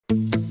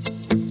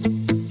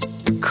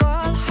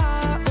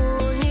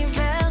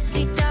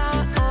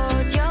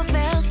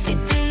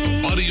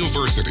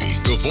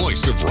AudioVersity, the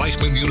voice of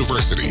Reichman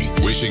University,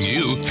 wishing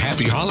you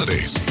happy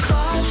holidays.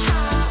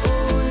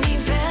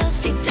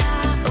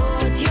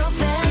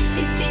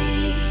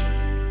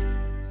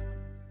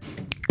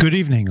 Good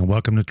evening and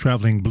welcome to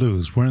Traveling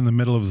Blues. We're in the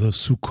middle of the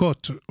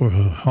Sukkot, or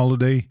a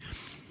holiday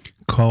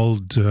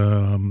called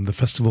the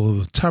Festival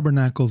of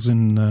Tabernacles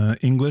in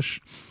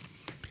English.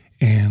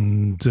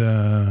 And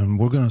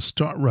we're going to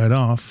start right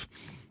off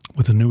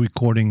with a new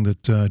recording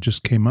that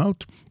just came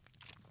out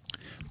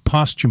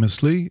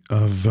posthumously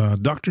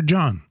of Dr.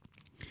 John.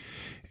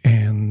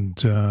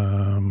 And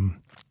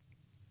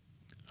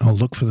I'll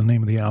look for the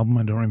name of the album.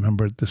 I don't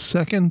remember it this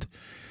second.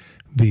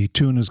 The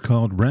tune is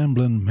called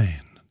Ramblin'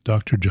 Man,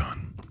 Dr.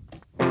 John.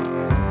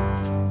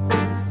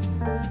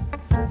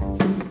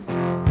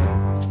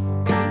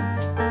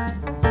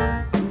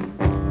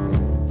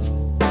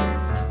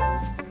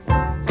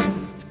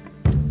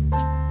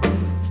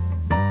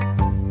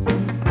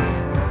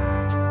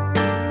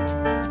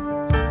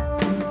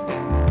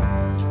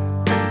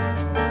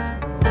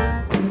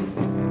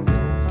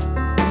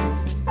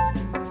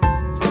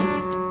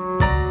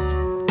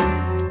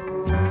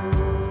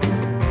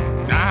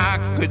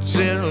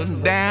 Settle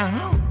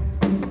down,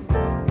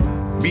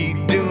 be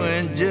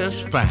doing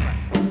just fine,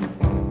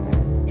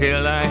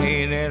 till I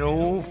hear that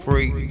old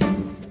freight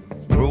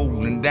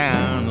rolling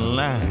down the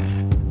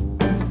line.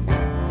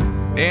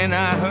 Then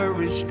I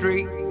hurry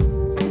straight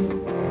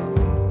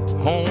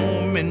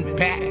home and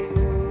pack.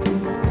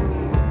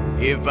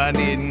 If I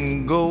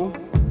didn't go,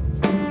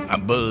 I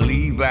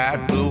believe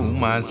I'd blow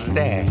my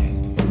stack.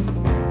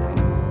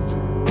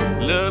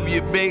 Love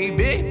you,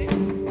 baby,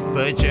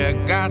 but you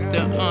got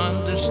to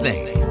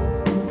understand,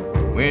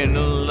 when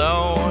the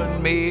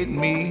Lord made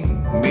me,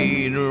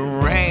 made a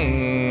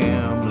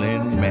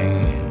rambling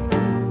man.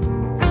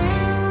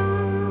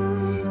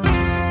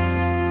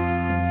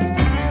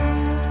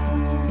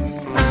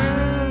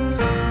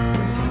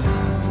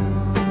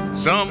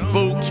 Some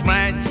folks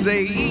might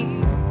say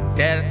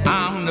that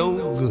I'm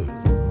no good,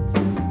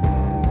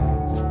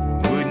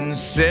 wouldn't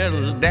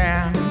settle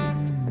down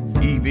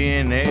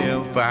even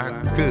if I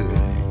could.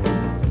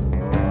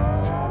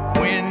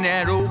 When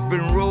that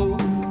open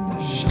road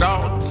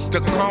starts to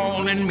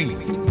calling me,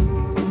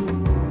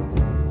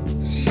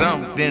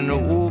 something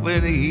over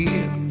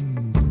here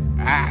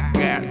I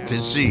got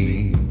to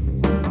see.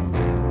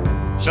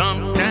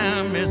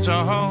 Sometimes it's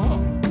a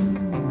hard,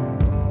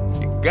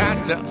 you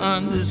got to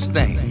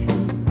understand.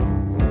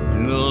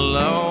 The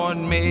Lord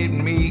made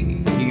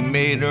me, He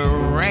made a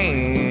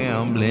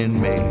rambling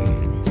man.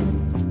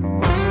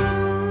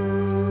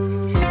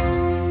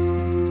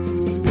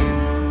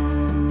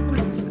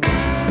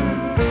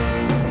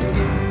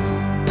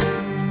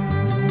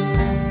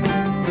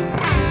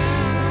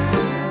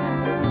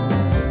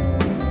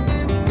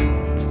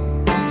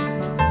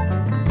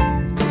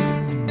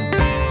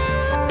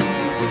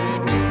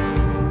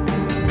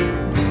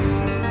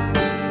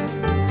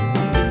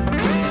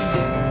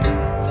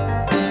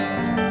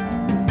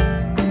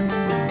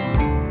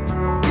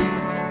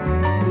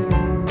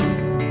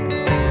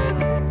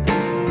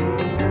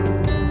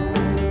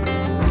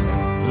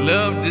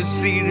 Love to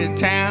see the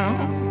town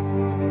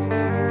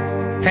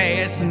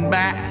passing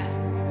by,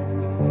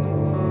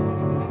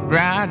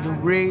 ride the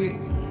rail,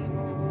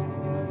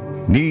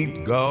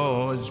 neath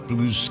God's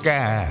blue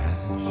skies,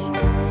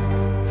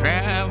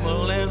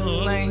 travel in the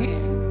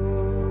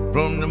land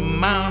from the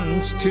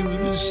mountains to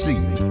the sea,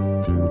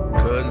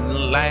 'cause the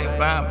life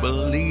I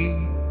believe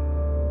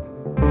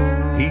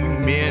He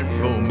meant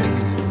for me.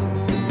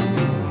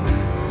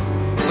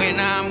 When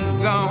I'm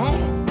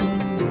gone,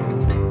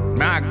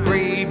 my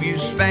grave you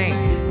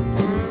stand,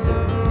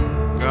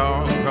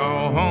 go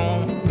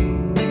home,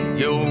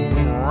 your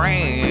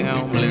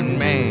rambling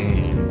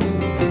man.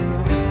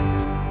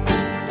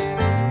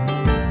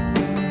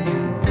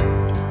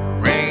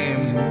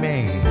 Rambling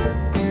man.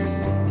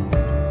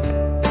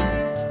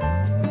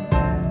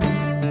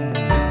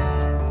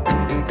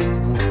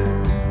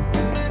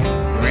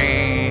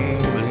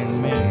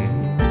 Rambling man.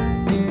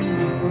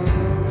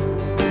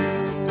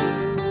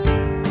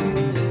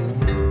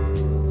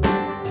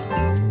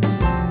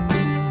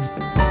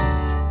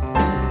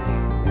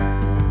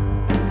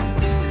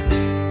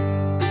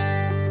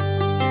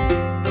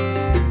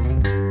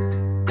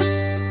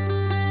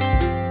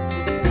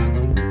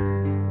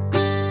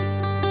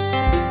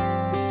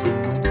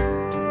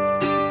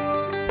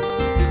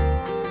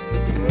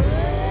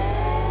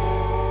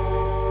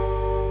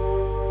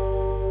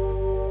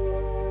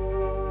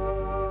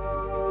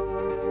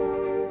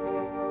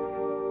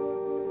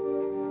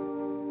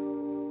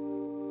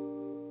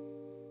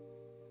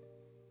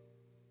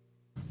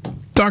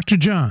 Dr.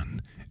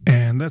 John,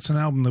 and that's an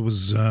album that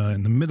was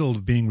in the middle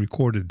of being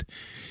recorded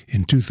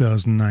in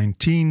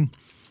 2019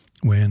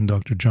 when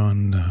Dr.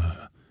 John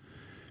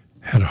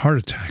had a heart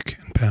attack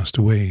and passed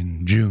away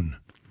in June.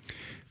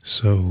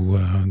 So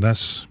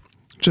that's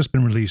just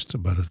been released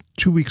about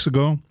 2 weeks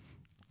ago,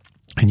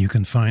 and you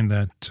can find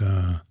that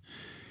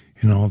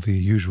in all the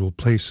usual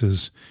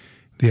places.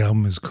 The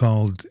album is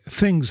called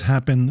Things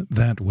Happen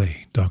That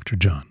Way, Dr.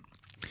 John.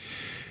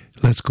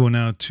 Let's go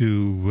now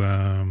to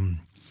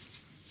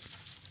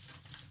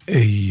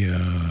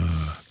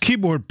a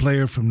keyboard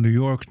player from New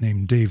York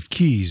named Dave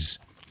Keys.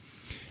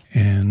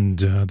 And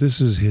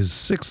this is his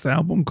 6th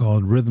album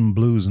called Rhythm,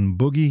 Blues, and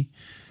Boogie.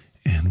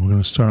 And we're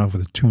going to start off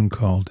with a tune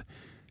called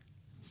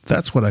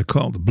That's What I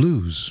Call the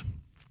Blues.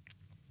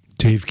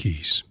 Dave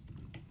Keys.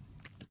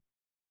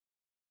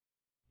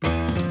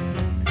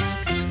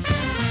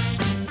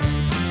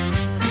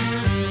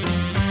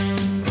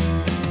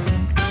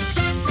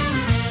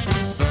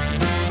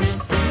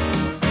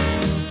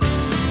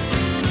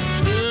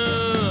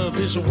 Love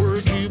is a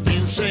word you've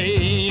been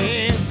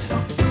saying,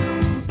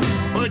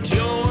 but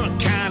you're a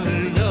kind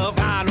of love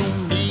I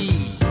don't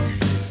need.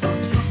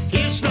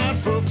 It's not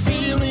for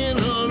feeling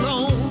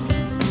alone,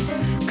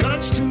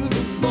 cuts to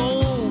the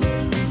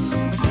bone,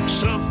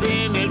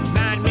 something that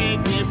might make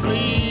me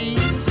bleed.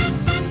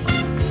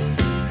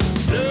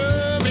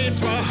 Love ain't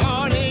for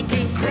heartache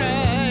and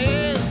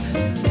crying,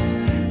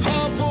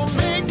 or for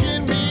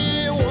making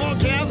me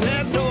walk out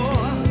that door.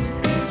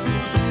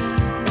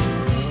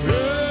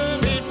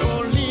 Love ain't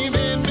for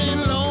leaving me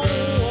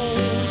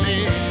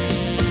lonely.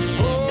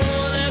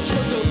 Oh, that's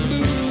what the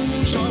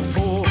blues are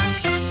for.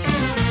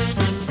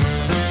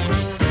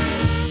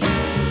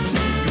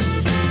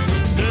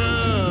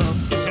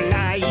 Love is a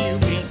lie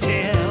you've been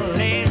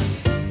telling,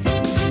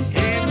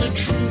 and the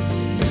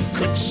truth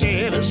could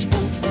set us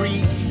both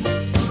free.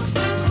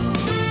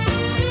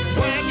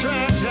 Why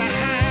try to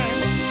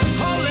hide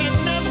all that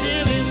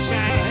nothing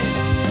inside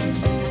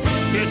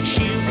that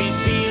you've been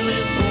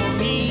feeling for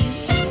me?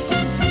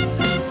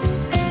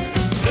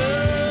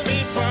 Love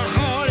ain't for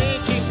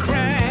heartache and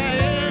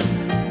crying,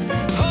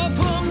 or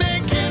for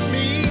making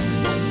me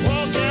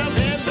walk out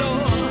that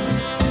door.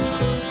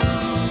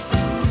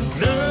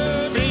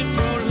 Love ain't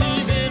for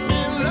leaving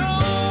me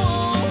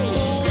lonely.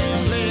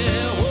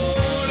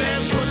 Oh,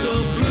 that's what the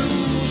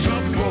blues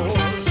are for.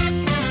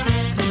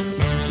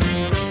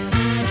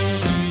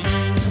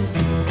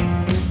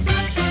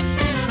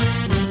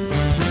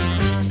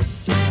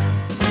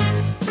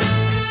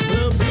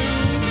 The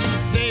blues,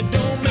 they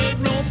don't make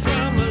no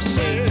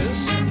promises.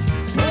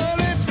 Oh,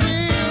 they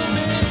fill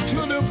me to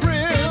the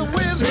brim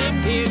with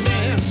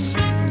emptiness.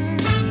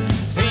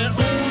 They're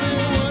only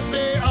what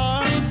they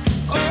are.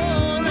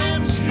 Oh,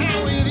 that's how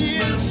it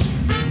is.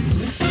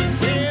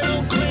 They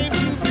don't claim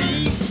to be,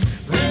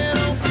 they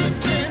don't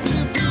pretend to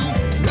be.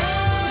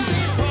 Love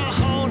ain't for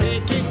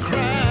heartache and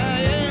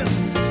crying,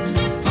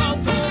 or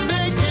for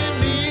making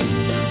me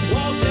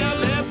walk out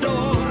that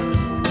door.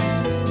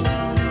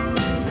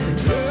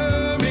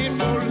 Love ain't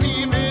for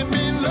leaving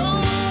me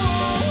lonely.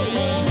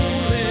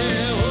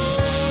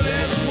 Oh,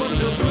 that's what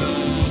the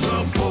blues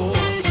are for.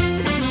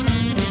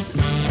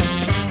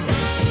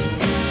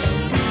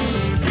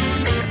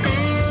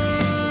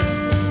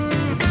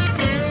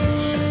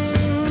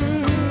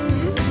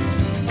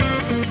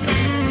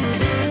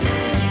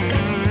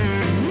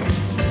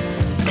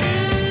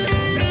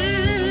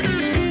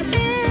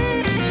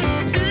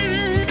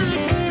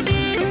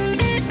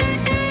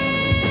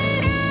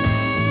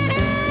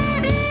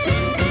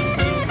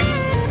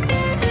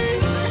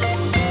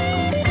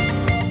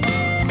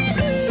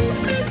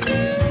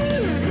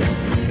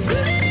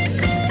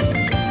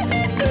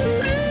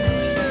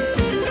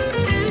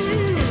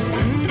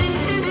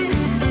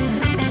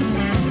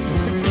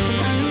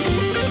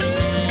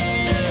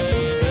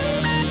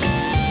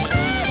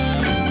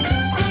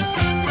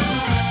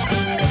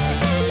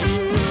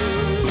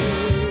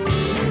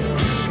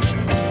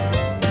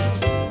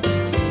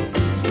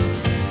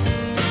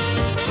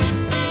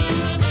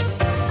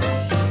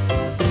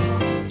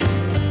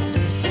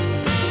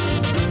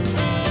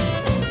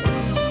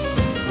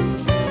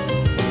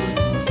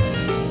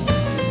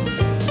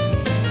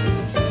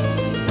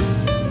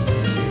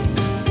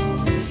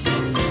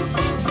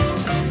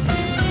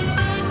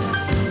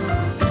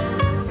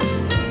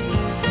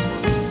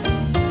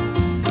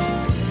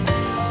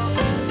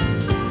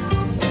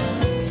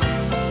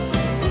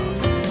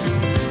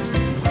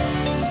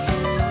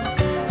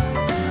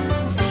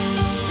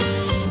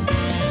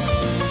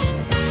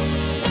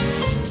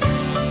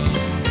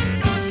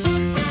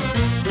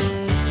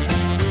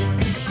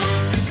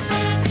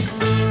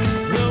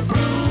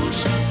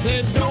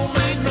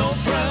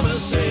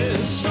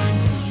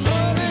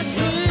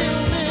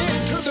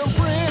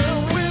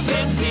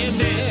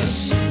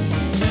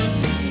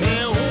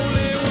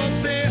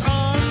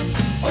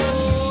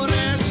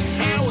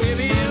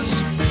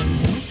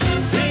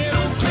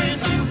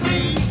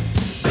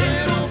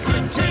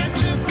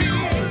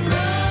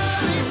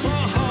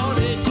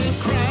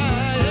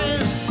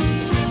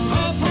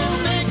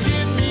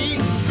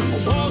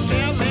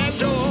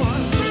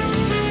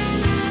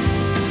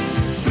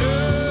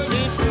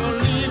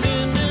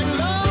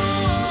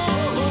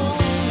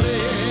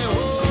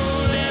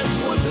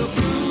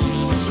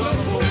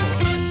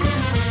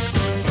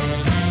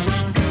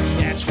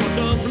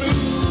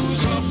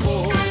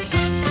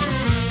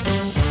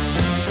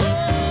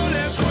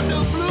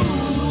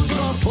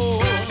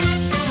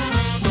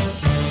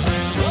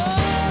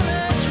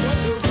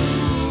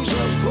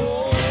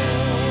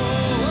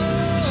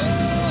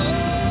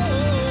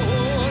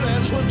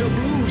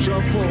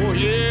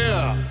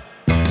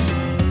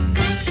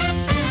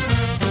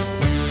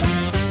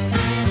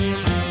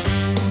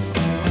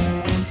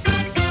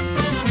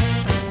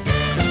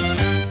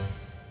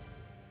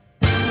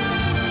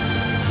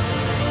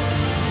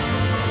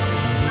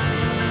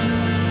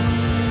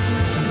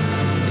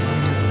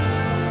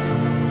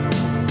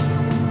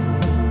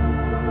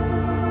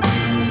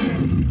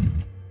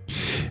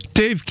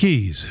 Dave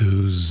Keys,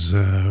 who's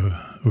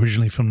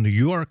originally from New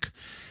York,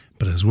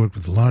 but has worked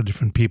with a lot of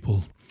different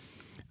people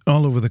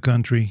all over the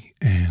country,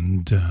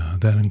 and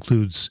that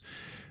includes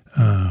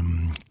a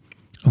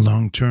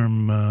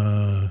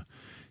long-term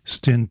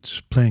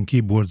stint playing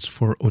keyboards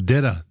for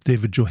Odetta,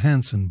 David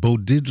Johansen, Bo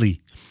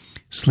Diddley,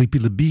 Sleepy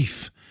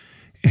LaBeef,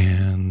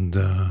 and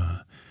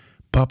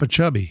Papa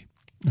Chubby,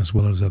 as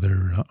well as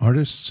other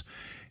artists.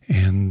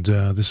 And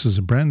this is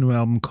a brand new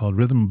album called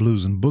Rhythm,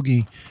 Blues, and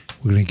Boogie.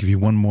 We're going to give you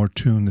one more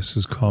tune. This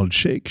is called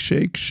Shake,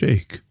 Shake,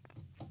 Shake.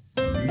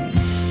 When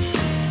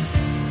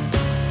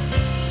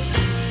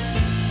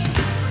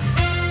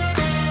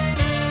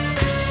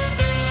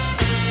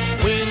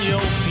you're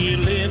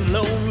feeling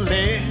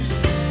lonely,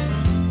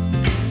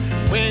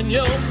 when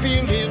you're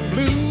feeling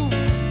blue,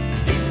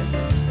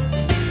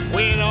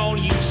 when all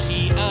you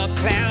see are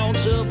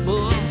clouds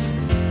above,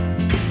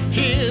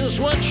 here's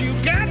what you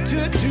got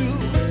to do.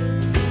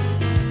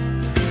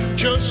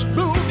 Just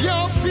move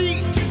your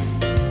feet.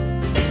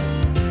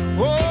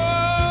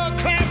 Oh,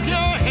 clap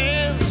your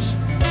hands.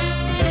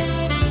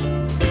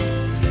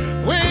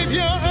 Wave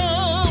your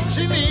arms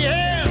in the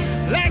air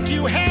like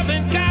you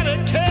haven't got a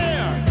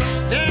care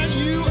that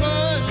you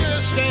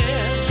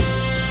understand.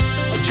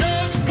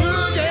 Just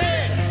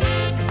boogie.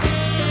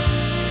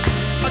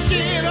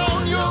 Get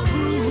on your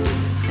groove.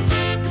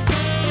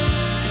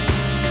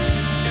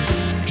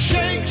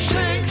 Shake,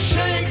 shake,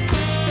 shake.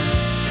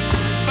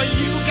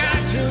 You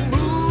got to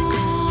move.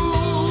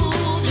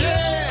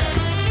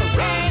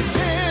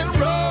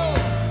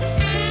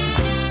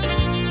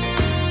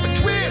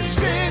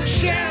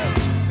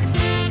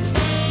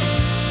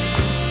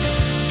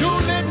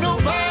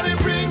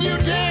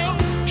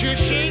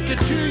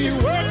 Till you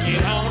work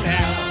it on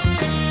out.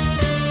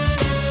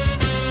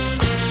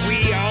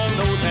 We all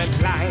know that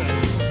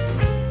life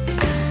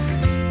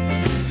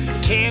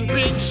can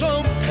bring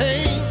some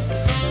pain.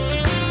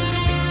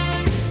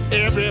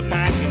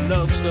 Everybody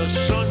loves the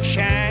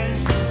sunshine,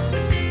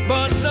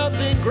 but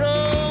nothing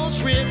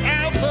grows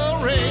without the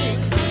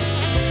rain.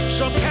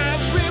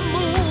 Sometimes we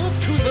move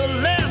to the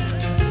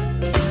left,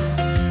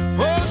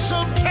 or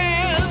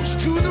sometimes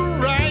to the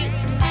right.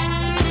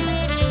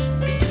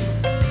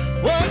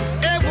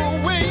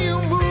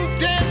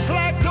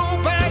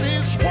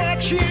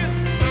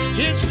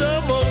 It's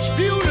the most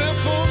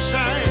beautiful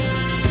sight.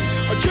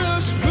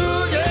 Just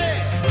boogie.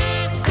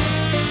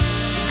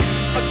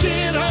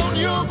 Get on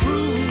your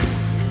groove.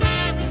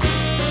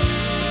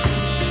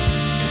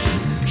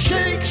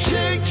 Shake,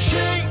 shake,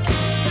 shake.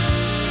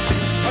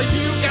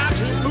 You got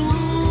to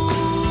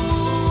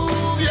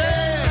move,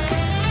 yeah.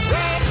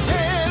 Rock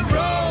and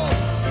roll.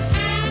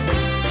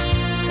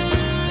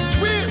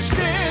 Twist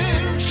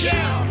and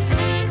shout.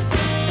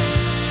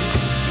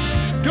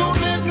 Don't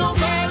let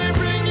nobody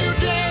bring you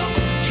down.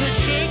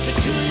 Shake it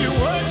till you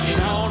work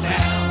it on out.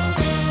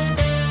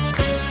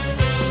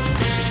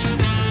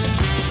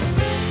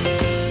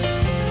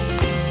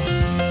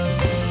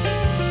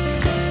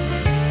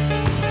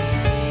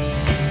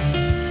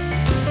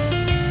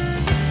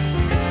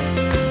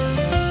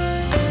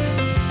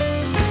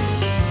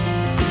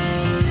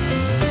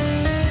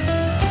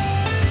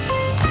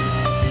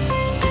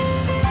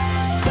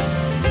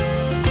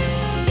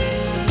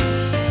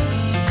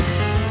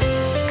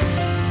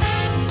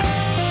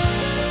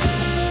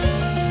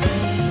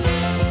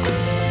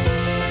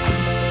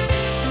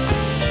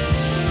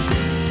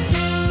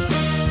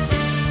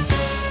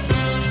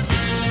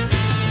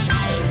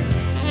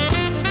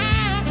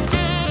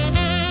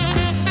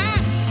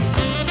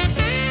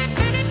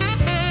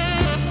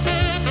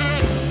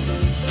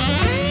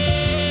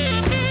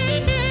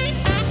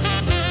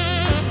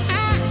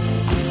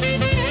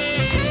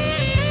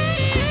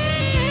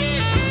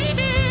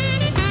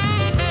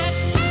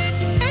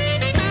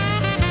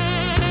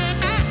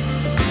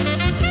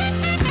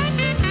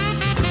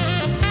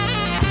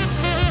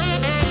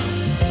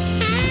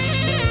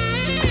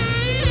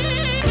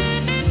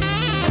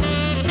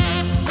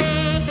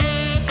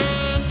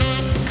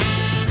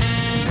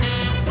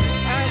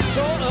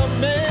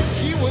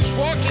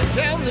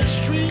 Down the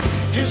street,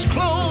 his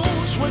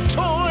clothes were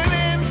torn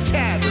and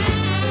tattered,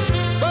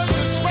 but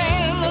the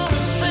smile on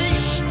his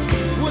face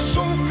was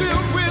so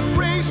filled with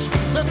grace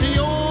that the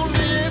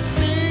only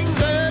thing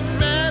that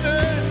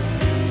mattered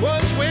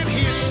was when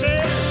he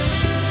said,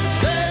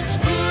 "Let's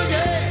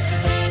boogie,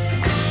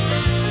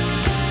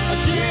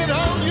 get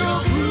on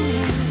your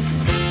groove,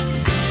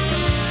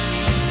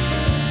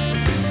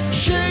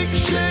 shake,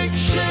 shake,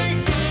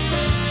 shake,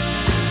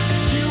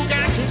 you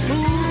got to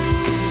move."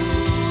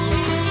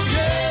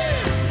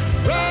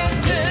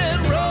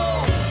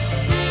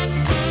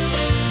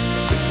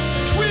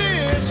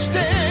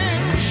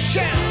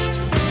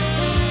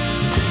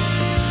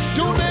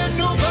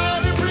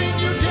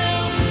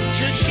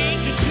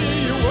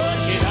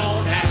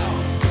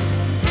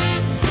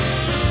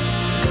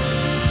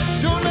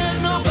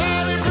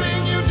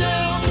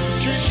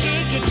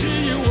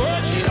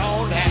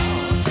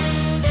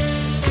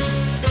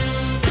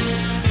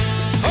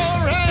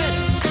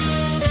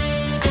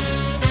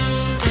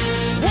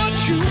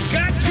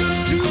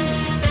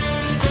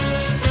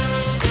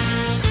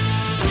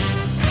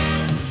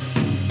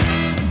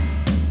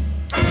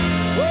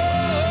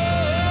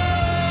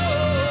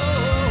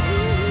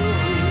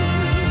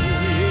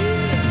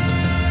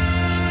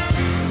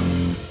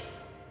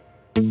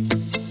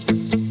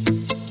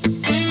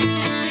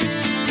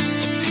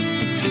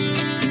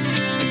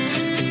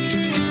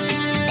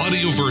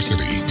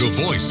 AudioVersity, the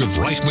voice of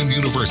Reichman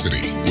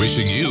University,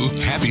 wishing you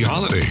happy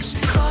holidays.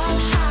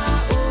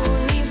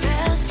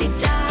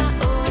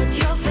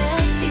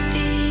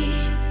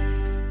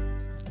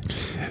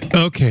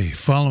 Okay,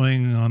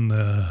 following on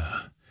the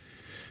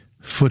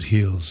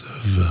foothills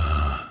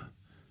of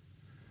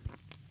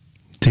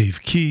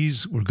Dave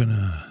Keys, who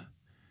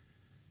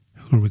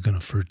are we gonna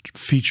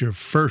feature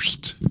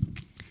first?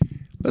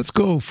 Let's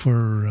go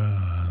for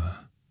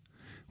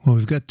well,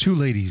 we've got two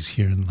ladies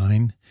here in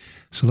line,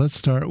 so let's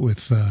start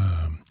with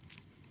a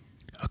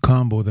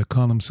combo that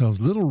call themselves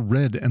Little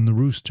Red and the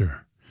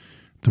Rooster.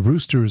 The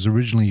Rooster is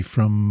originally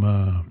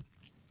from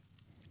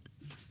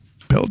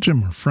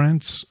Belgium or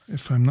France,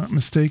 if I'm not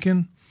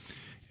mistaken.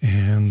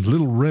 And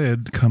Little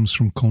Red comes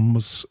from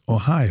Columbus,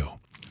 Ohio.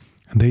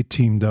 And they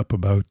teamed up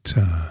about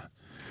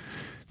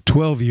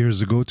 12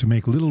 years ago to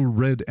make Little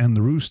Red and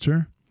the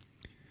Rooster.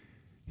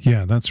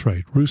 Yeah, that's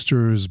right.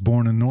 Rooster is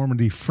born in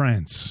Normandy,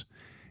 France.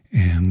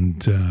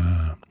 And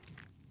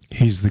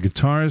he's the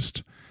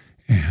guitarist.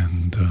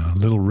 And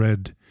Little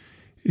Red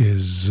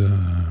is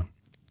the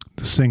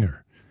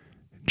singer,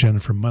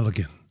 Jennifer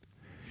Mulligan.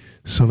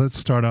 So let's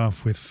start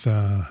off with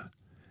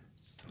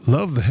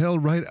Love the Hell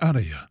Right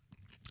Outta Ya,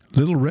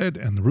 Little Red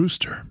and the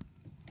Rooster.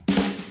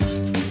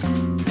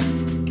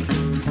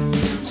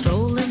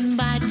 Strolling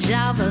by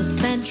Java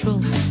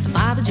Central,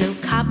 Father Joe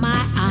caught my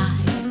eye.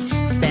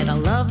 Said, I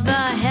love the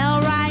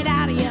hell right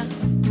outta ya,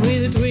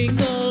 with a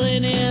twinkle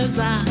in his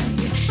eye.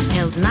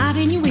 Hell's not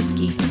in your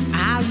whiskey,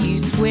 how you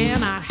swear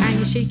not, how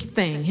you shake your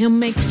thing. He'll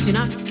make you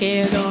not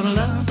care, gonna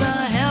love the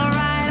hell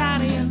right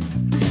outta ya.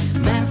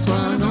 That's what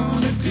I'm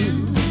gonna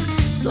do.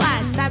 So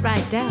I sat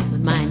right down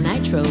with my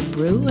nitro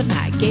brew and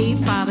I gave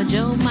Father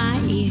Joe my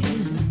ear.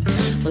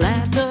 Well,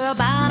 after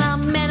about a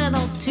minute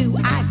or two,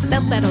 I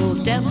felt that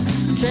old devil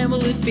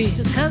tremble in fear.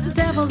 Cause the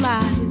devil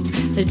lies,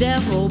 the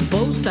devil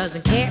boasts,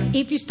 doesn't care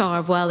if you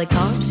starve while he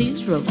carves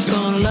his roast.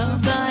 Gonna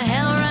love the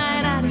hell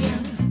right out of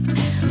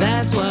you,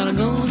 that's what I'm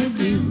gonna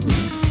do.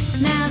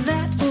 Now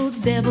that old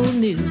devil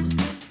knew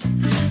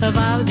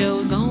Father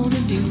Joe's gonna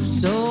do.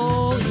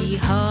 So he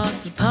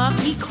huffed, he puffed,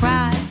 he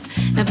cried,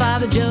 and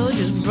Father Joe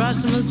just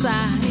brushed him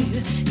aside.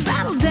 Cause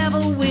that old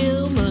devil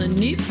will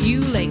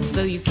manipulate,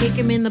 so you kick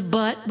him in the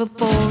butt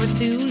before it's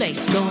too late.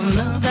 Gonna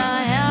love the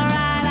hell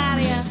right out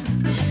of ya,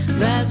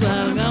 that's what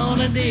I'm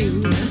gonna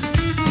do.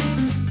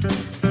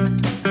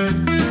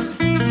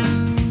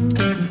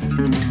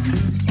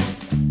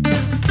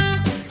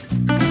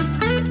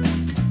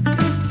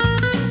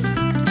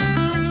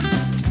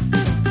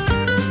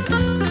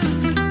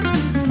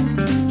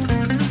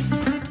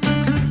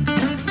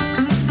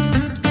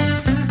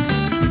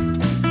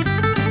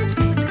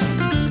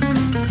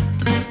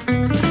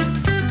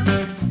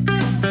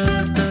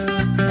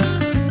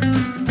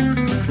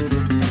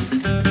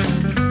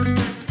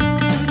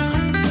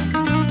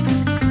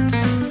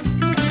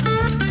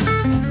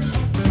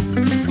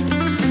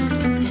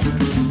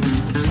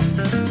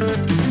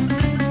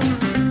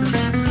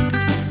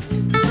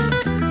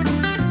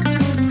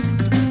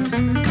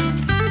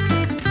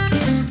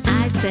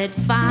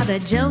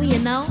 Joe, you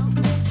know,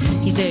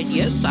 he said,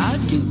 yes, I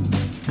do.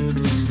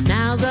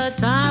 Now's the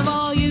time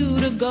for you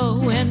to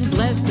go and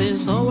bless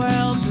this whole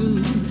world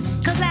through.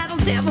 Cause that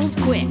old devil's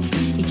quick,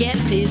 he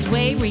gets his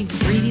way, wrings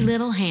greedy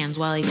little hands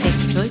while he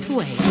takes your choice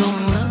away.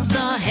 Gonna love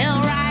the hell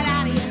right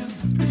out of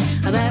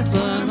you, that's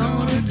what I'm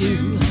gonna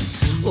do.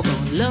 We're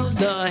gonna love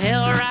the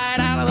hell right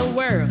out of the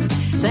world,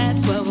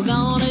 that's what we're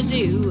gonna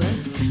do.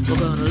 We're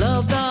gonna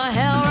love the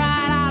hell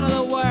right out of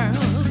the world,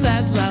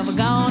 that's what we're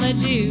gonna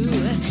do.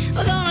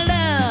 We're gonna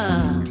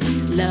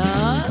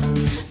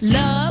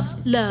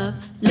love,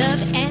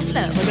 and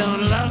love. We're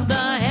gonna love the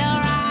hell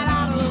right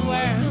out of the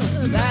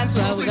world, that's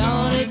what we're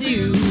gonna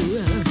do.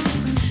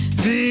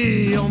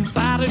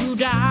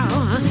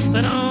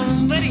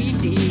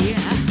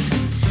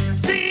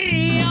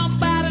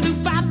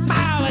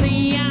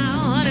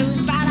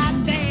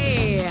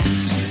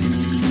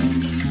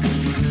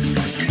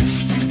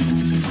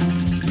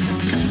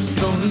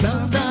 Gonna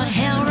love the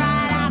hell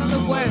right out of the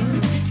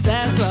world,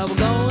 that's what we're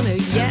gonna,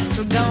 yes,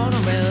 we're gonna,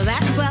 well,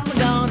 that's what we're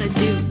gonna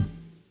do.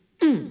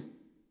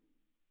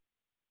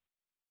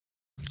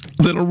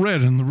 Little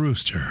Red and the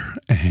Rooster,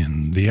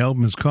 and the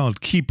album is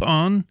called Keep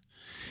On.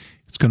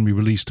 It's going to be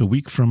released a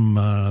week from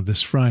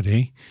this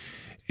Friday,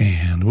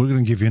 and we're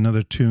going to give you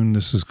another tune.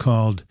 This is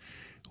called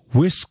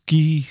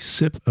Whiskey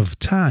Sip of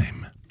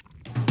Time.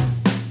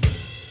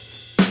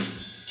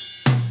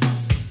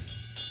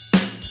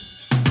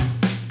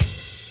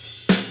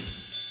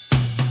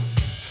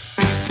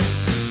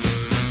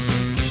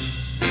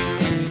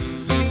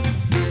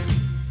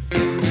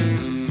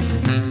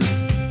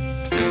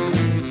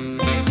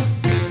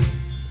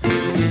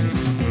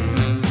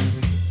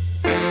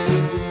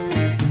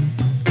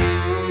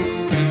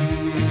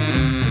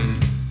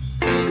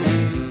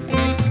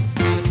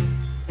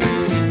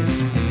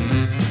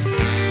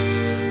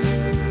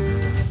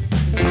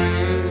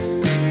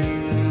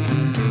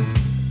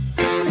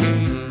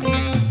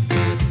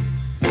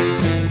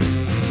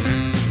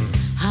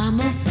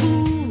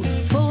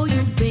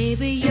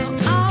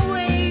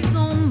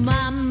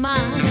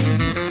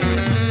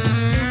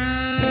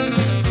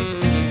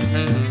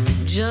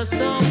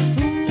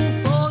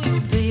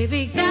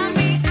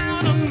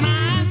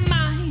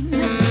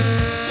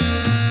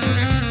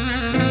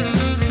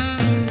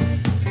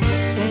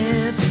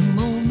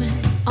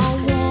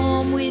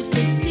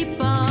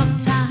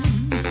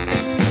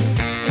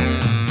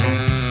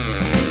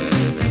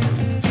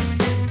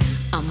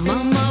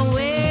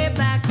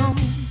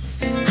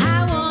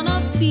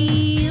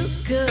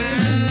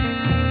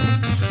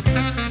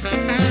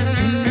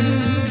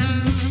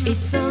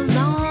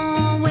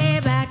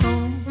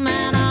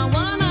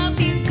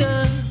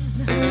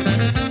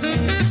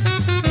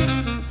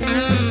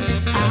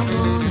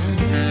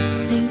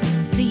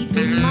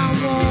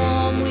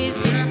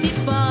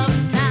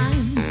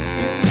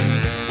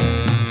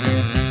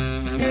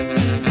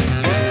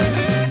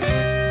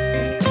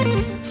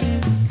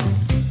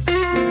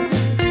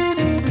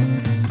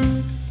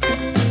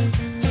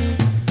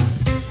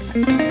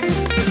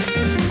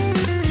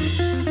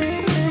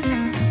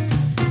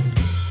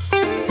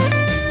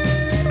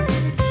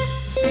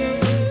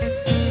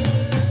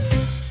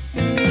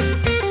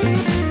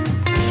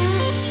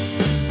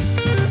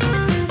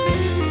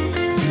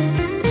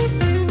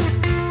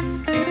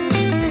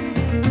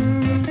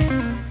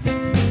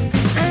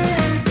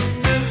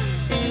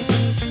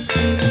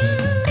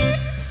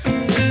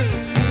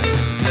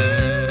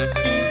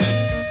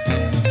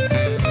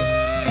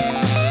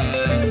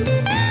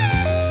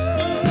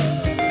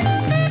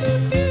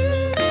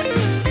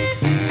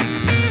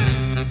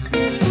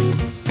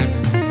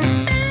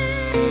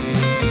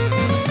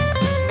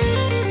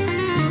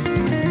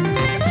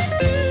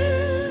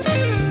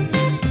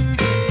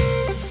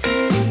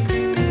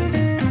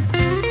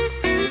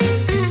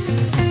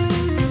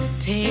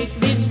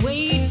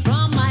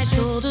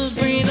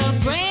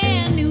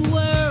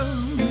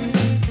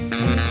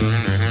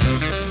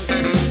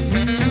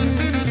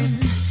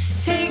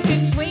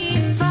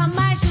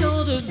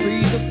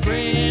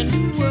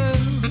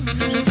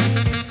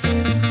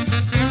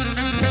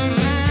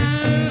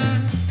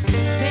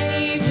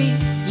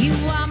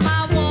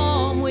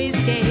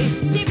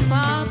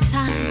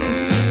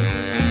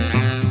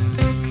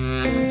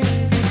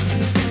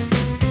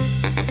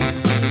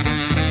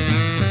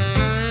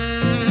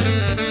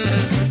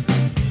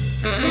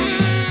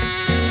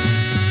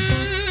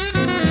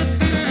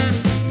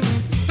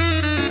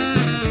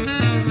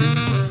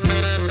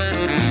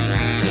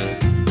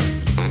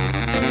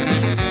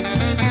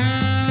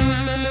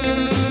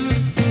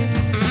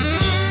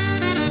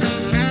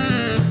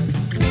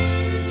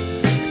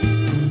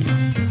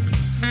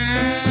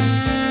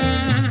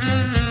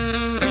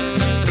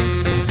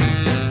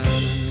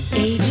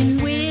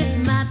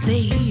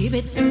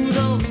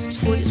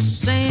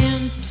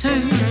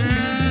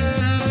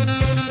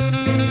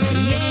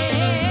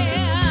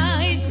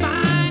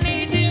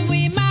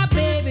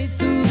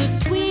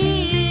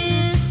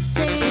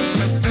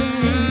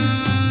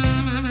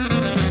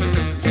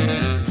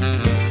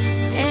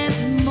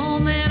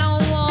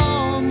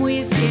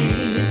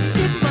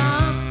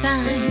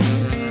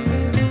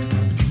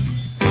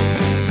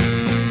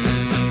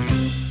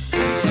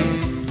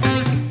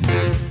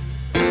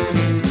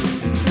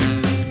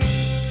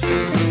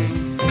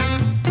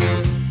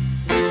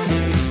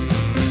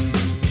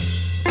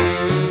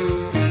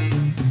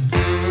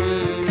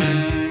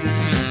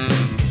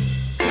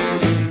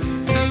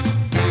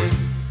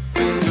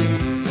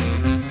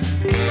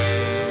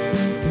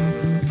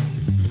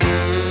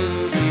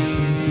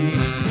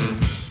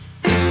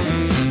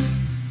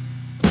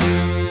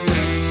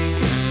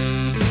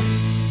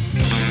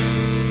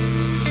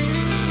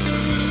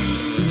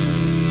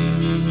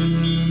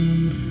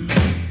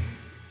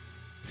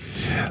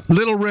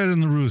 Little Red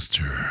and the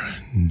Rooster,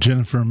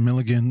 Jennifer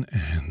Milligan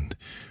and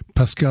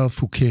Pascal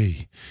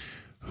Fouquet,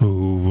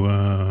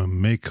 who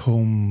make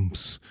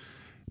homes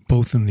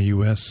both in the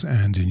U.S.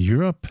 and in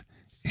Europe.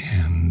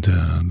 And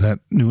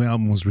that new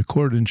album was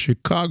recorded in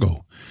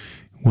Chicago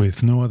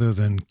with no other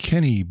than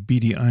Kenny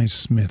Beady Eyes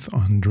Smith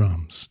on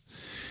drums.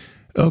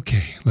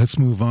 Okay, let's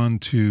move on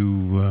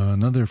to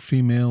another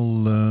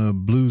female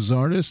blues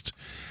artist,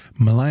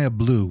 Malaya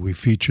Blue, we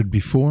featured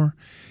before.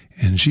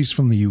 And she's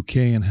from the UK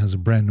and has a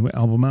brand new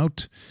album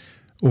out,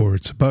 or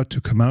it's about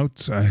to come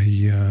out.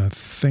 I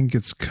think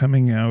it's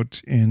coming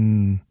out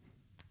in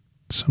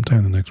sometime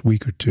in the next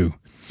week or two.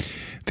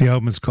 The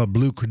album is called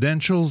Blue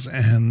Credentials,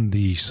 and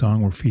the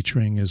song we're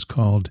featuring is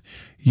called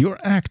Your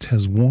Act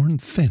Has Worn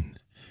Thin,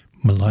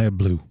 Malaya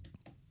Blue.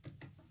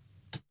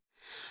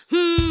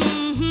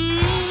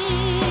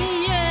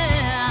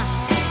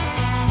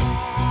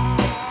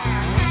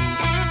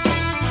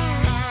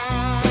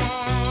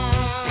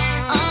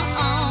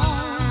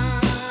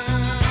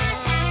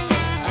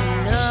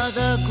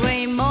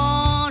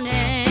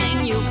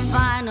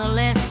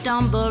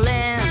 Stumble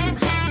in.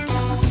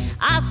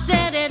 I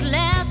said it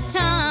last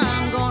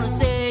time, gonna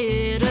say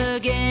it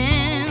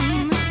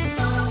again.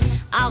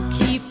 I'll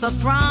keep a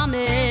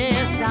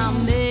promise I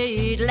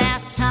made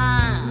last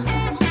time.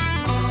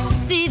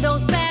 See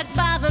those bags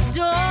by the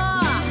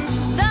door,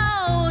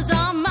 those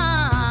are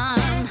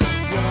mine.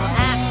 Your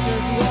act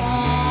is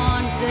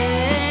worn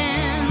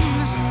thin.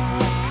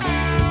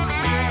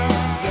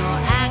 Your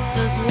act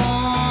is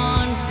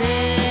worn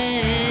thin.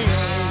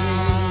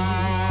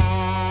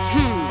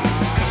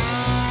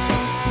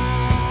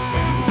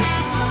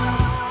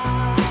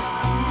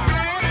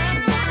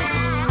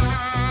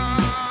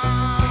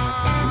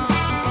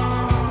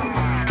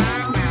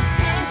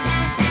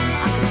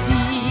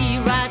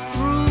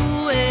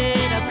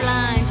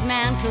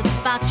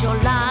 Spot your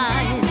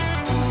lies.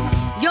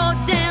 Your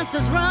dance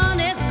has run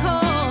its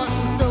course,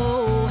 and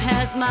so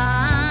has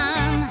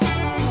mine.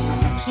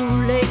 Too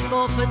late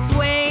for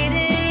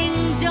persuading,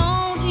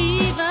 don't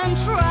even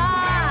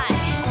try.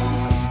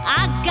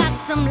 I got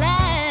some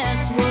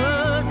last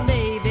words,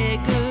 baby,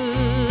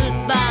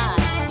 goodbye.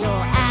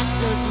 Your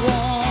act is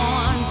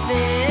worn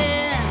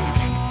thin.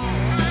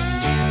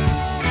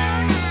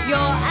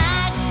 Your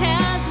act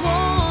has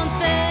worn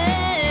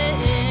thin.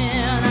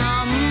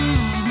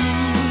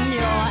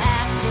 Your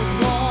act is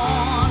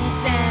worn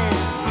thin.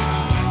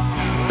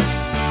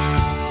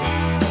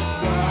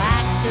 Your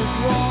act is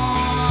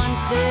worn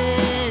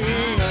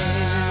thin.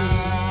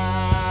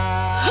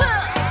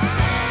 Huh.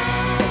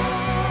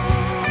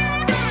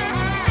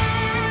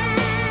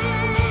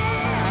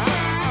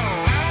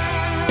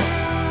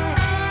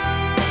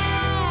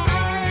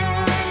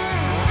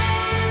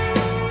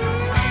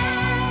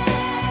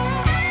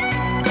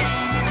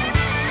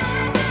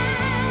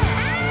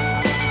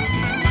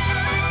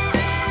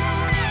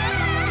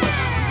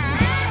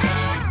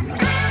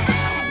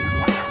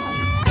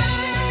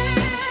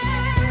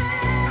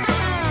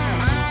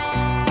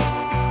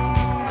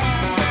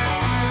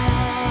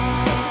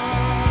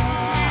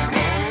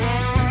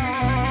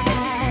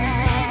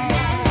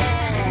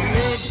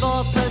 Late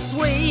for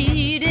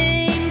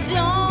persuading,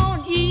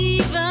 don't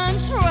even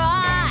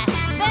try.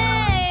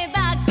 Babe, I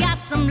got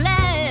some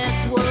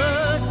last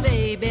words,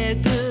 baby,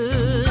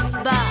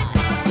 goodbye.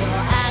 Your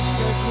act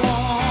is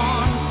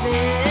worn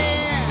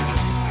thin.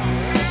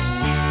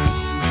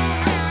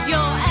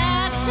 Your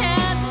act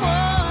has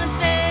worn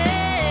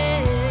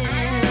thin.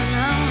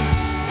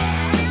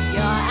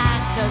 Your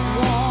act has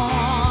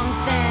worn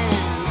thin.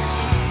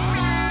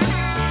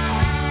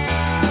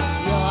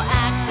 Your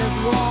act is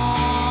worn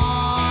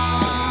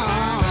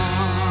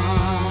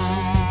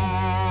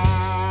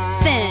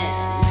thin.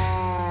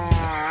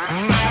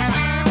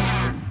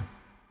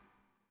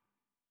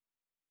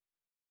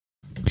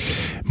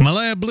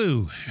 Malaya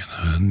Blue,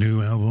 and a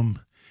new album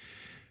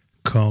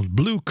called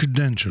Blue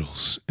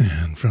Credentials.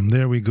 And from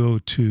there we go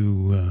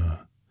to,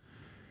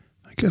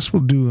 I guess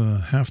we'll do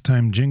a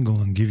halftime jingle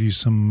and give you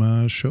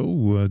some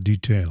show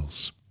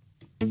details.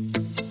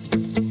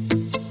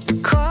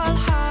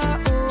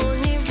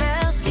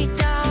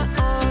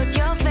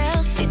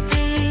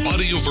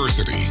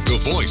 AudioVersity, the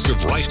voice of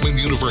Reichman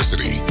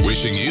University,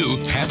 wishing you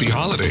happy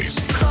holidays.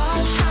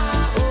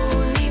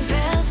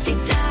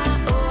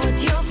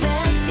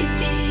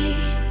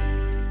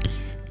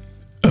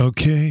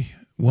 Okay,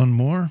 one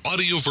more.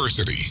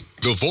 AudioVersity,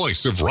 the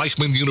voice of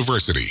Reichman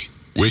University,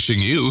 wishing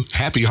you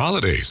happy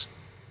holidays.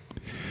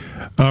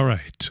 All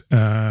right,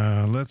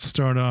 let's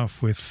start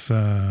off with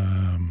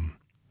the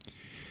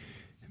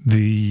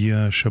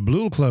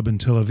Shablul Club in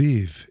Tel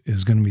Aviv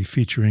is going to be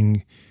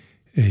featuring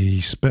a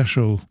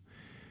special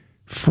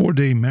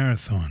 4-day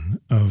marathon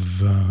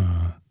of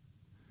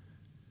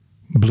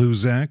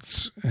blues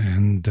acts,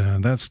 and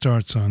that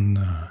starts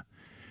on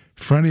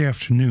Friday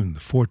afternoon, the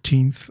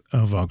 14th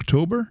of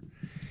October.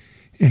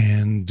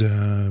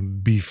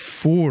 And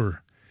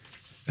before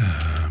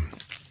I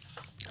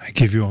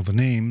give you all the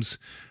names,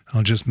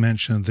 I'll just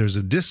mention there's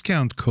a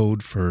discount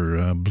code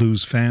for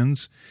blues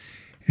fans,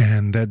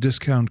 and that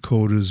discount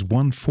code is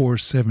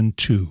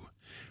 1472.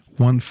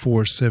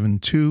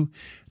 ep.5461472.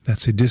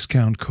 That's a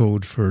discount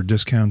code for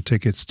discount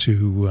tickets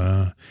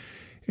to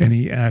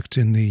any act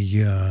in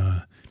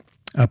the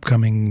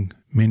upcoming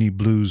Mini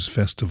Blues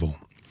Festival.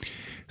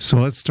 So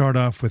let's start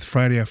off with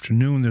Friday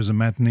afternoon. There's a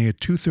matinee at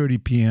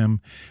 2:30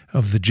 p.m.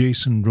 of the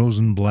Jason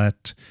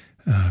Rosenblatt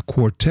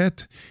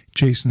Quartet.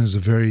 Jason is a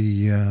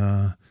very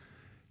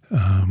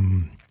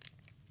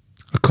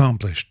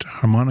accomplished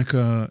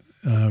harmonica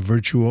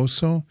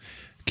virtuoso,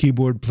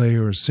 keyboard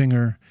player,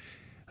 singer,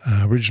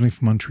 originally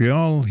from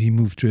Montreal. He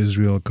moved to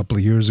Israel a couple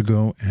of years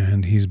ago,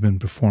 and he's been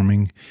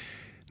performing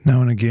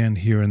now and again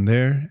here and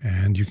there,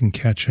 and you can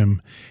catch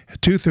him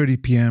at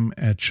 2:30 p.m.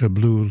 at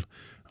Shablul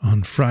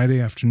on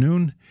Friday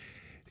afternoon.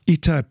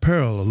 Itai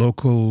Pearl, a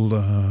local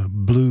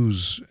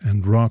blues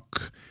and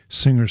rock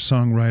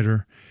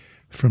singer-songwriter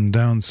from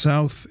down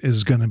south,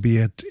 is going to be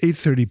at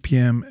 8:30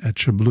 p.m. at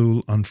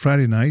Shablul on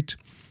Friday night,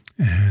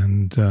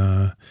 and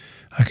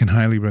I can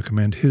highly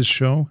recommend his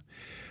show.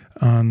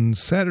 On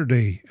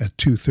Saturday at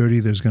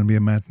 2:30, there's going to be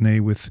a matinee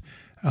with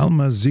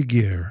Alma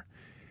Zigier,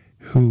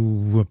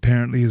 who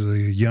apparently is a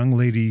young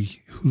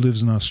lady who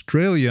lives in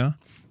Australia,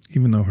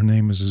 even though her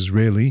name is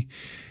Israeli,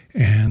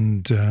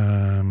 and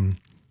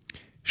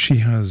she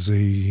has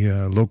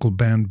a local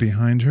band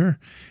behind her.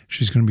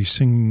 She's going to be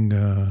singing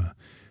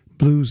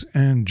blues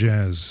and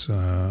jazz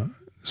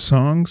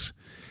songs.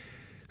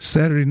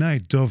 Saturday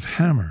night, Dov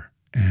Hammer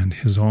and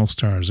his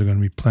All-Stars are going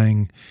to be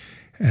playing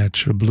at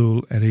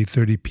Shablul at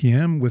 8:30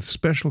 p.m. with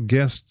special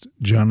guest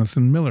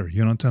Jonathan Miller,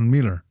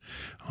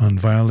 on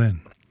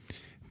violin.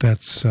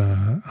 That's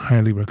a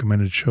highly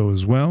recommended show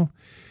as well.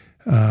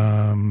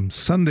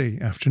 Sunday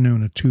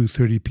afternoon at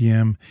 2:30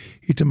 p.m.,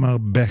 Itamar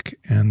Beck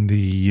and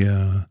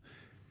the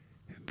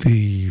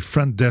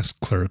front desk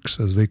clerks,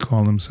 as they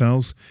call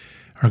themselves,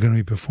 are going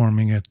to be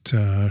performing at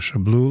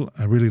Shablul.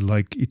 I really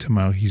like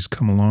Itamar. He's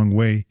come a long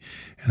way,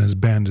 and his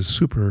band is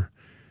super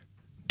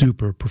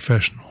duper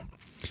professional.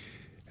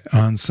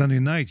 On Sunday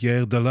night,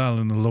 Yair Dalal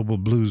and the Lobo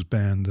Blues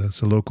Band.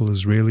 That's a local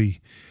Israeli,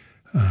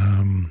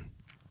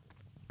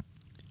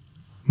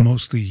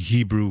 mostly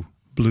Hebrew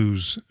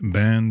blues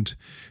band,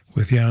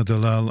 with Yair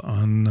Dalal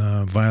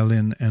on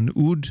violin and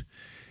oud.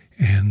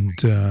 And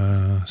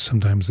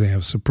sometimes they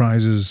have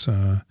surprises.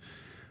 I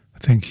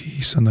think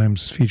he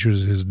sometimes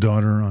features his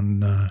daughter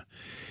on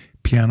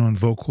piano and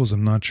vocals.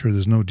 I'm not sure.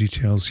 There's no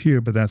details here,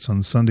 but that's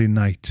on Sunday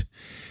night.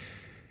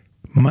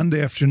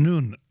 Monday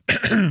afternoon,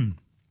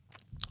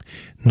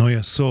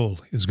 Noya Sol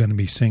is going to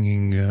be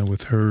singing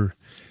with her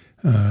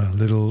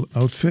little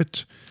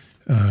outfit.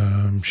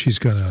 She's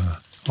got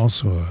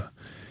also a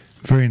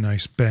very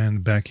nice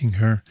band backing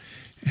her.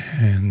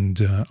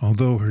 And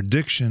although her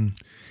diction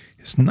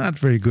is not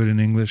very good in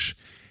English,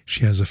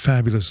 she has a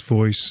fabulous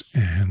voice,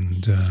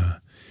 and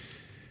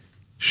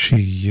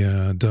she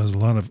does a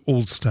lot of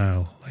old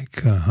style,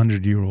 like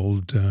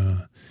 100-year-old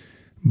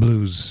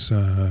blues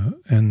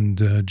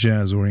and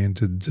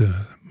jazz-oriented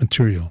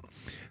material.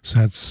 So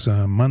that's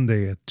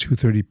Monday at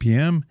 2:30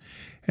 p.m.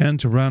 And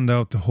to round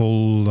out the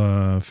whole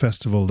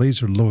festival,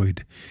 Laser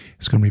Lloyd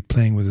is going to be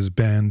playing with his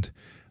band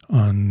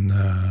on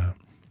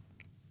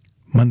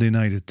Monday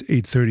night at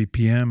 8:30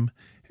 p.m.,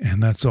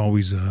 and that's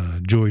always a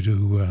joy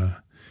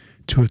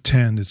to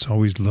attend. It's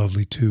always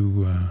lovely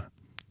to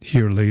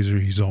hear Laser.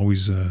 He's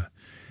always a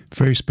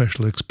very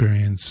special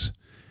experience,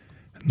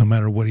 no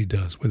matter what he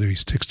does, whether he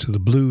sticks to the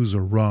blues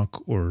or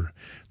rock or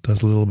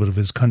does a little bit of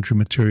his country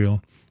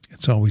material.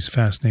 It's always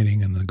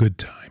fascinating and a good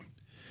time.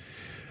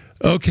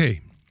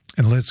 Okay,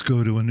 and let's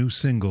go to a new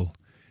single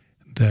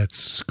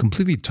that's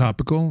completely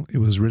topical. It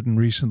was written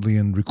recently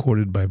and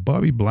recorded by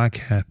Bobby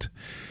Blackhat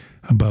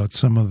about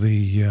some of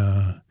the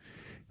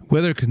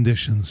weather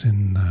conditions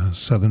in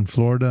southern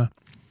Florida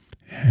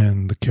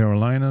and the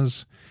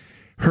Carolinas.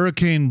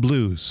 Hurricane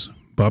Blues,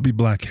 Bobby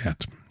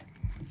Blackhat.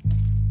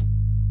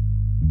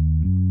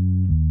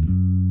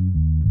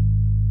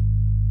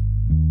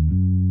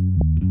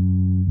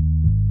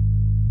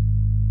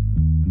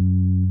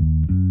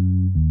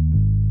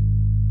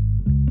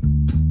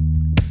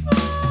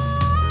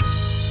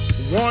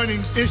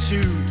 Warnings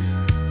issued,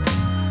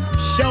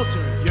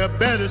 shelter you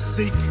better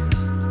seek.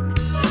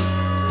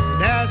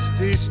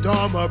 Nasty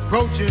storm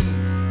approaching,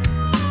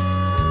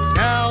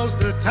 now's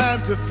the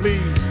time to flee.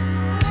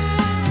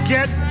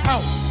 Get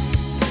out,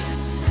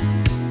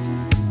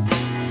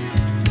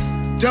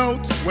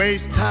 don't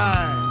waste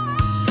time.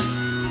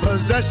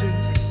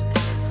 Possessions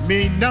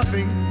mean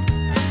nothing,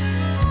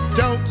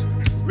 don't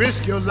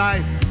risk your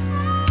life.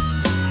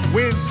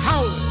 Winds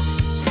howling,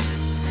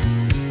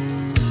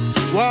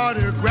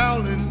 water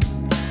growling,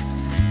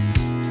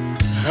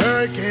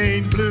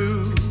 hurricane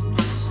blues.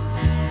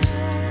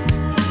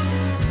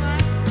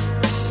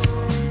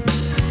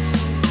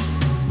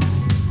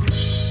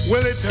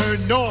 Will it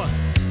turn north,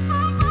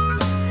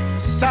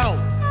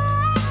 south,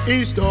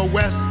 east or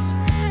west?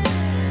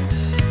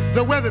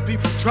 The weather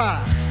people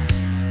try,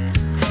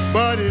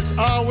 but it's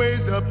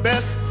always a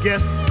best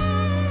guess.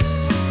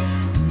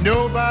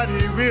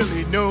 Nobody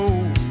really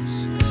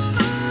knows,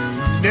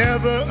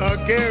 never a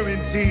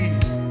guarantee.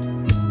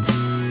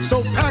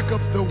 So pack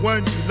up the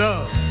one you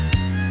love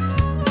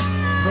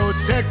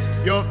protect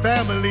your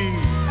family.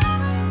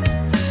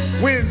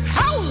 Winds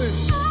howling,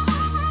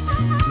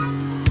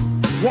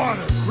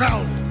 water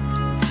growling,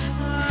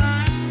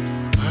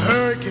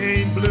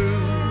 hurricane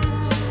blues.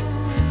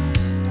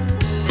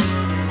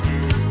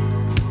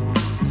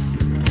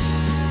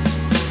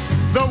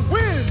 The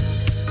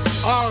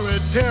winds are a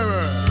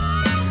terror,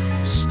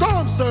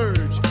 storm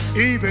surge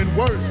even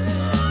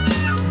worse.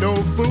 No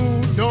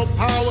food, no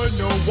power,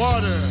 no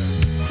water.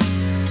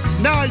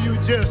 Now you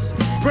just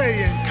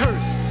pray and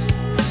curse.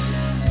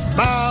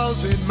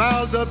 Miles and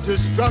miles of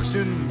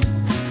destruction,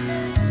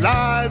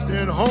 lives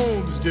and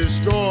homes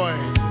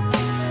destroyed.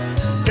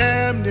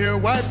 Damn near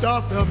wiped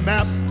off the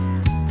map,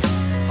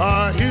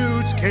 a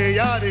huge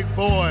chaotic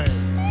void.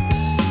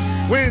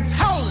 Winds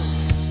howling,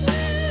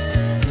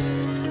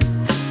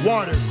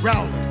 water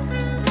growling,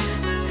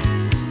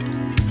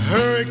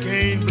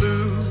 hurricane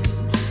blues.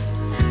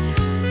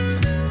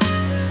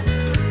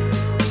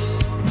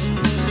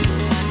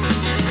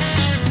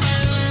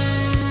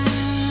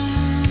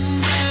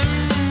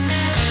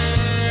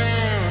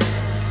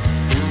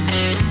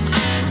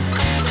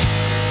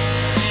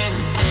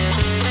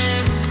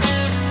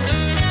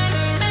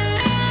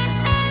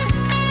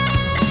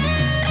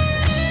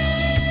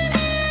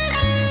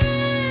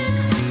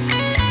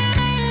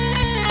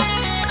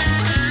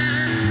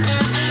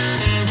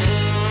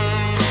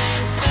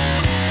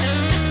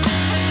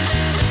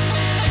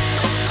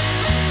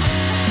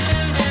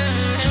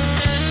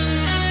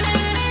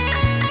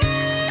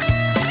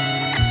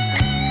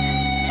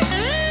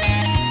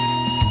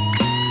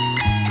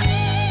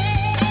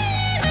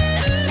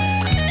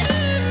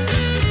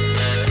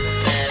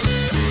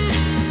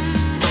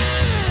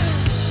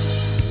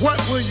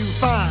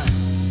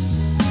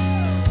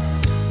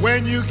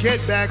 When you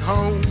get back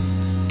home,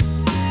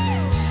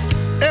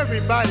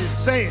 everybody's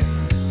saying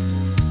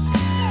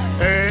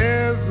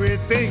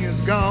everything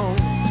is gone.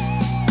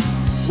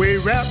 We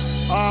wrap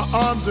our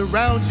arms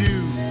around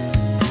you,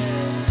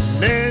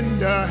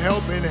 lend a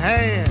helping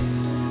hand.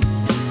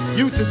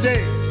 You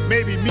today,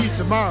 maybe me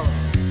tomorrow.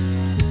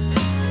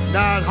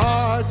 Not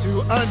hard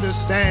to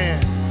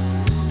understand.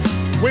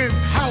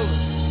 Winds howling,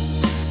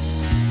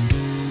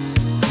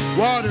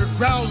 water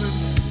growling,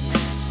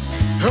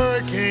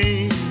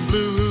 hurricane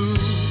blues.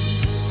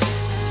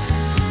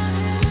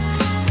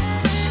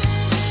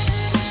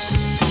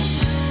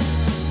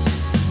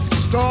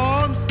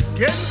 Storms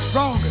getting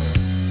stronger,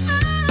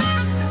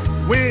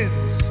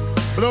 winds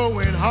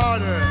blowing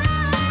harder,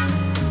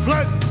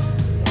 flooding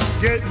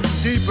getting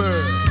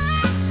deeper,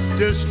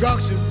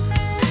 destruction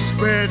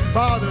spread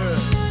farther.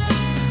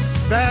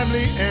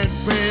 Family and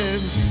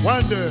friends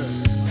wonder,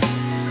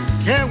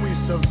 can we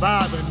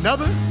survive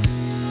another?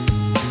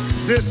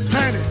 This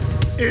planet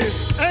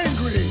is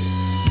angry,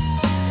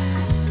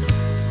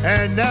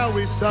 and now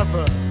we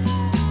suffer.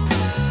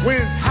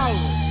 Winds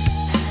howling,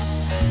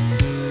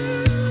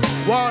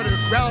 water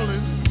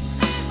growling,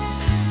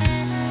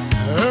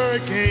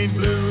 hurricane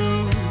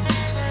blues.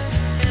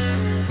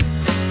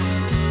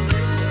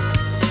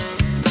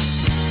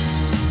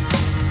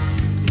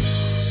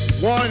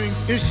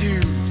 Warnings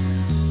issued,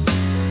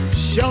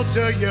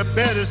 shelter you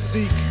better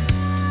seek.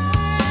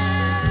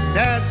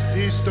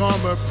 Nasty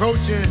storm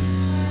approaching,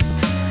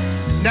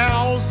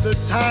 now's the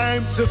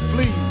time to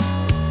flee.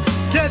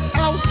 Get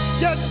out,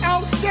 get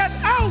out, get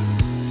out!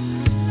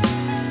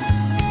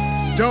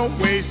 Don't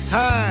waste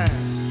time.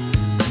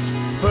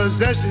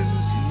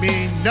 Possessions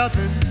mean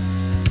nothing.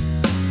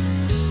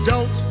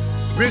 Don't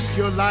risk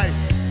your life.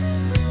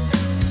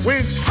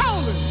 Winds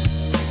howling,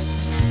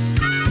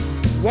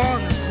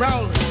 water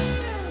growling,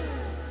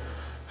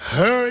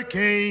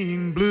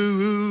 hurricane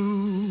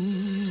blues.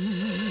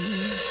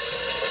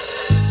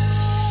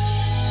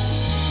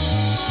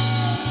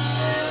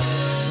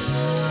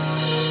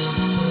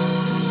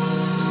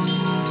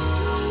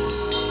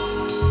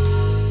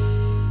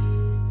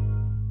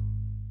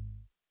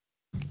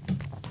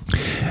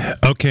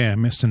 Okay, I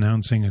missed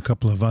announcing a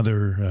couple of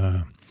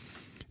other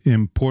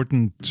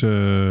important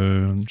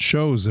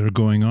shows that are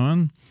going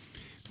on.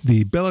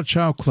 The Bella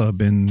Ciao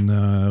Club in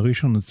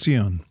Rishon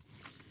LeZion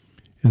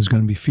is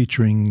going to be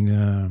featuring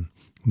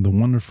the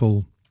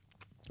wonderful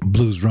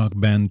blues rock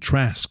band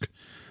Trask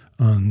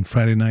on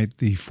Friday night,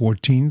 the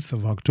 14th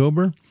of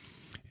October.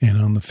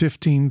 And on the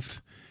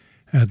 15th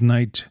at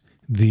night,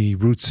 the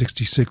Route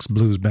 66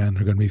 Blues Band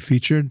are going to be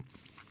featured.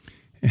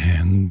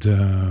 And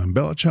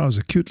Bella Ciao is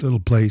a cute little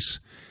place,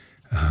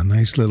 a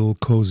nice little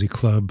cozy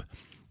club,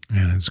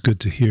 and it's good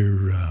to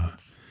hear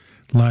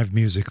live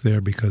music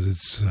there because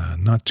it's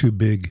not too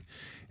big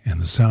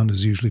and the sound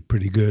is usually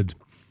pretty good.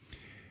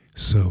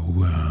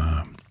 So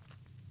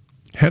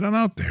head on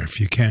out there if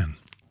you can.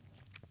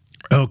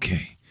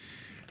 Okay,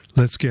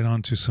 let's get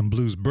on to some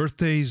blues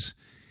birthdays,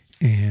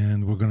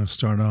 and we're going to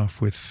start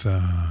off with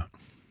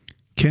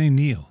Kenny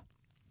Neal,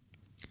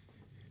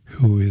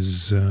 who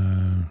is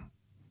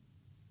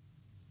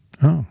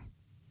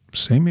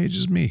same age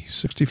as me,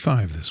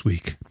 65 this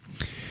week.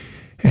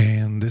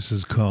 And this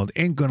is called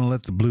Ain't Gonna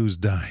Let the Blues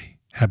Die.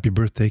 Happy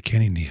birthday,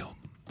 Kenny Neal.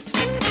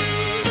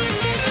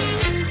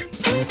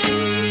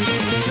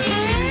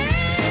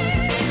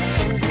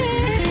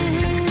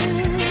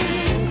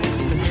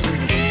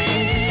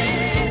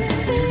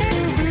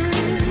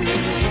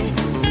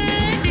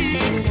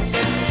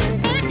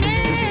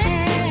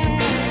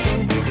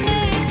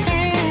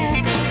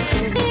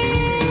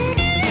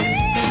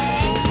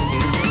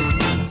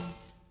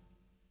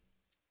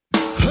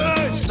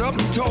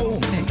 something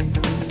told me,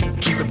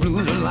 keep the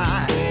blues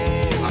alive.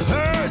 I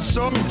heard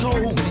something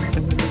told me,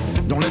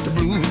 don't let the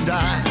blues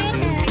die.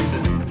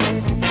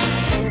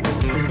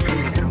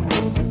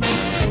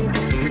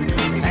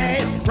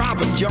 Hey,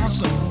 Robert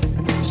Johnson,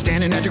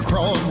 standing at the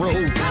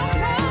crossroad.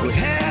 We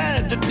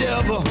had the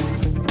devil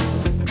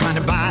trying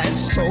to buy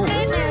his soul.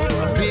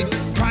 A big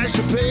price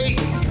to pay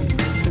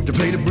to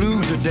play the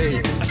blues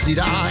today. I see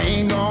that I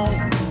ain't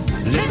gonna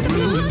let the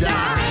blues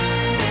die.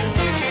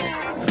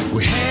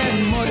 We had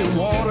Muddy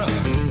Water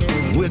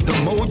with the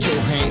mojo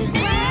hand.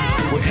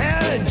 We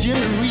had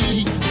Jimmy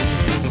Reed,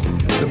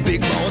 the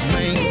big boss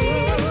man.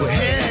 We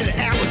had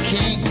Albert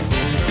King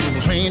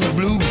playing the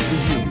blues for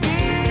you.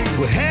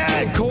 We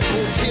had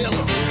Coco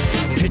Taylor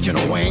pitching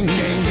a wang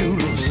dang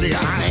doodle. See,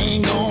 I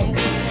ain't gonna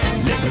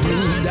let the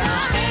blues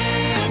die.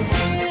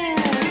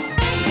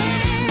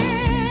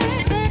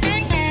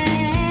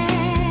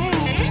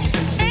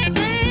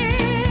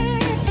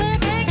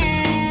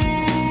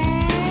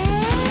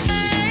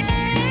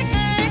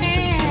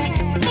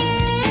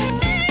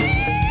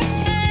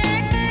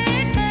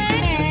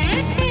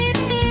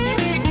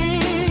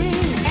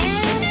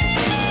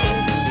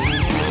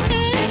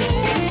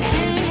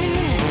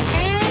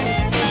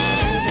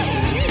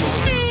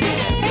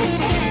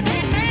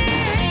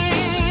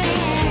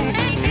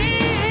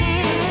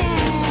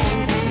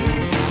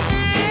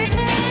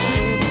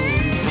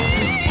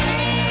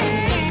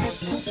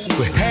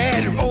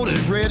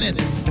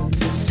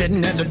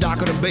 Sitting at the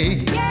dock of the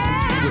bay.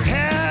 Yeah. We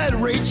had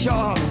Ray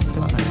Charles,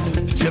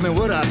 tell me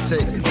what I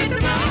say.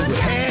 We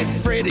had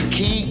Freddie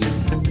King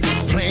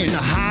playing the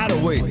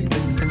hideaway.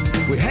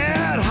 We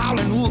had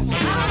Howlin' Wolf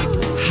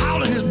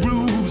howling his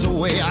blues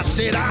away. I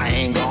said I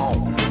ain't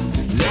gonna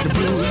let the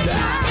blues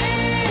die.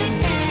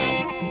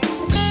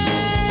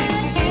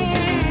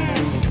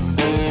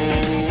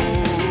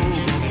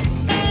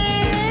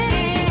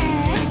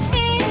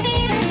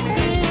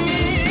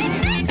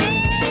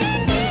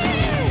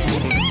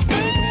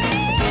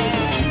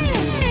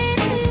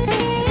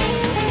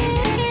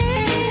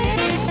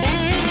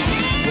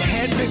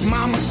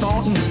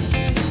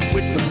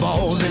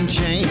 Balls and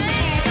chain.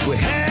 We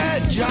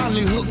had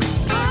Johnny Hook,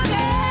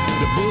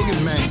 the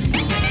boogie man.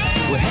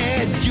 We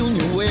had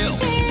Junior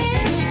Wells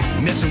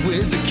messing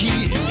with the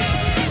kid.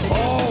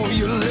 All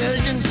your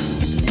legends,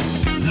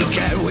 look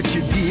at what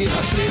you did.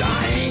 I said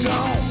I ain't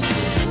gonna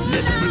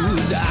let the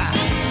blues die.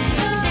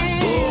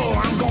 Oh,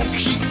 I'm gonna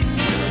keep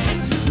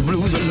the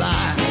blues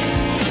alive.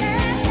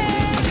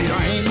 I said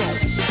I ain't gonna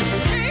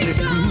let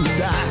the blues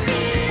die.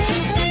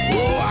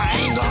 Oh, I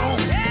ain't gonna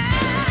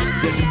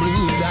let the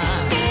blues die.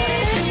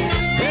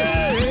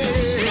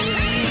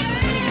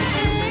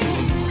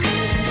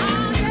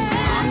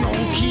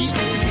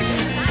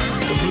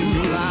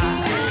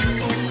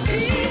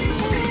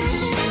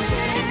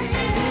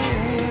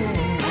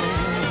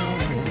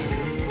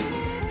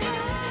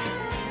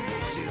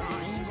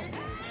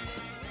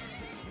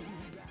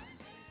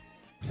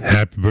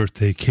 Happy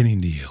birthday, Kenny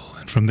Neal.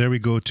 And from there we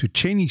go to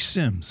Cheney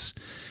Sims,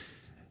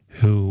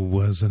 who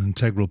was an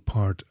integral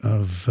part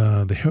of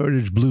the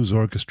Heritage Blues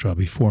Orchestra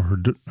before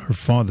her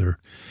father,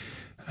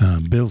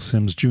 Bill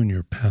Sims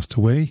Jr., passed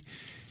away.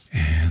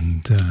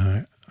 And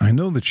I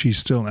know that she's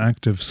still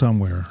active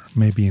somewhere,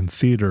 maybe in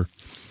theater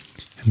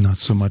and not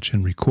so much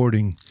in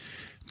recording.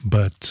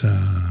 But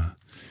I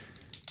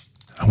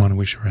want to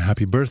wish her a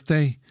happy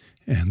birthday.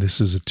 And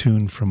this is a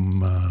tune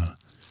from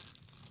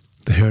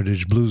the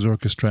Heritage Blues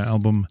Orchestra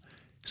album,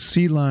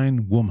 Sea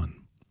Line Woman.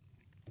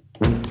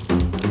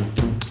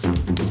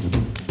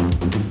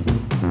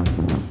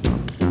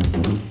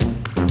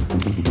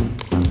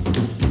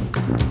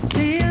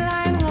 Sea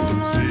line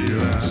woman,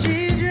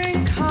 she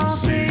drink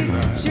coffee,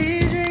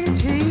 she drink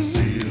tea,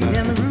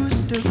 and the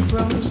rooster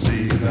crows.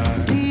 Sea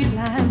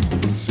line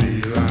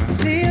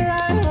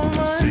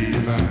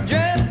woman,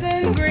 dressed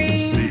in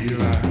green,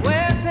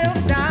 wear silk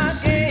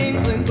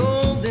stockings with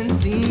golden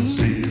seams.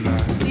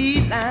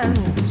 Sea line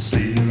woman,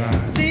 sea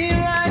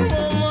line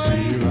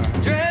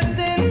woman, dressed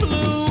in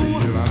blue,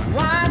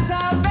 watch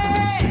her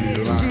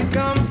babe, she's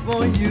come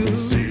for you.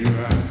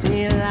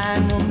 Sea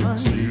line woman,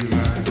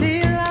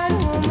 sea line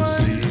woman,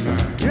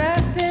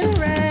 dressed in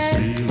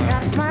red,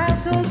 got a smile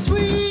so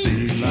sweet,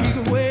 she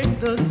could wake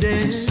the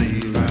dead.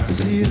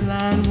 Sea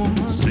line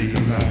woman, sea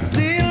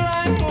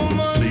line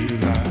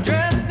woman,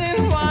 dressed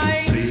in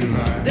white,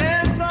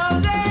 dance all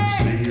day,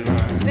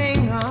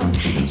 sing all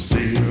day.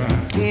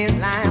 Sea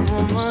line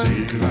woman,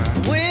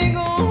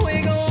 wiggle,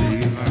 wiggle,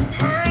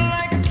 purr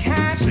like a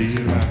cat,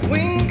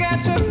 wink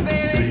at your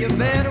belly, you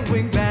better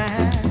wink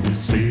back.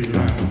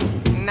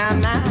 Nah,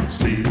 nah,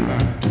 nah,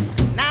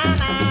 nah,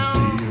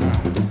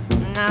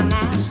 nah,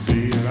 nah.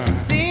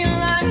 Sea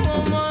line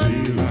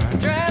woman,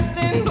 dressed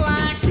in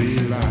black,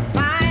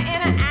 fire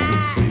in her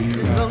eyes,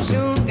 so she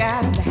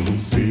got it back.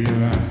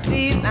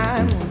 Sea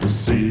line woman,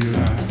 sea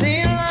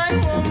line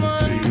woman,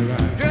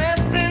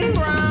 dressed in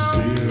brown,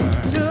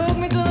 took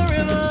me to the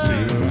river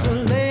to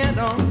lay it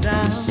on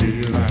down.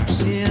 Sea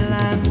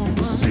line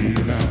woman, sea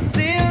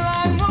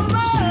line woman,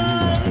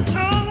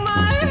 took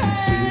my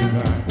hand,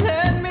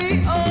 led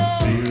me on,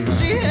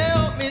 she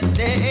held me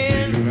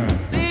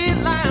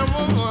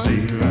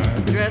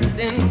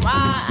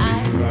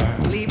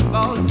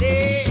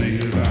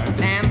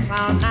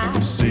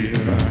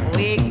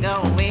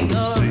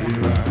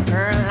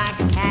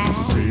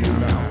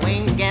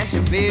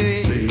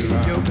baby,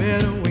 you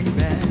better wing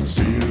back.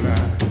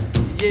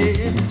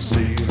 Yeah.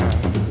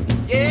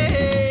 Yeah.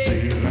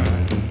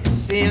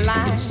 Sea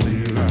lion.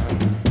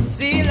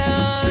 Sea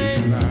lion.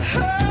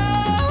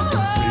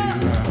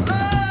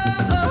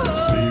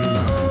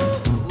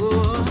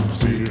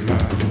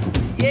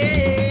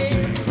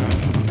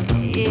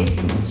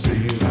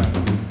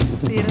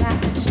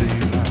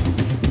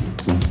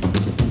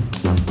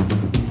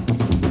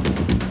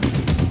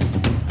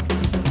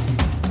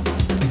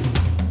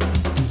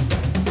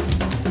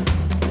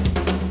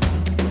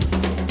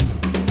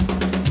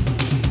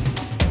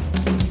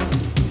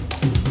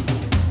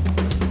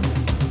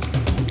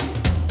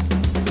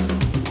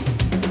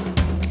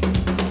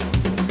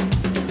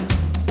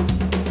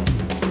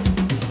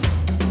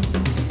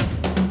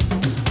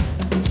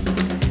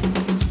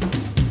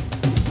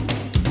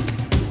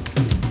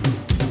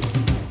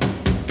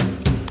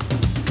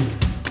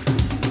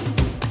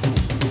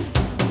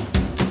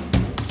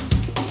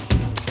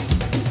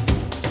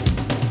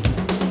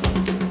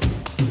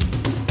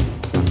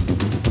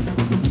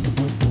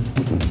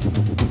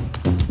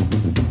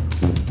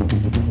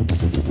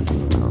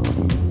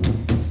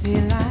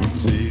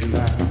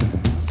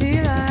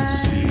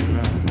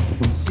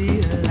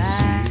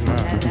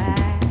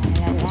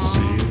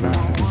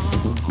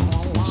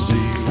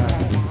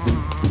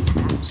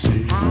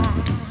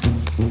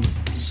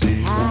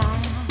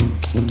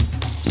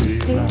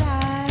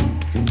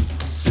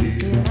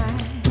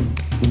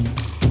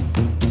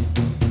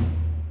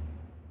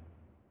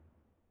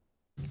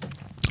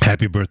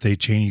 Happy birthday,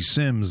 Cheney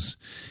Sims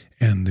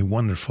and the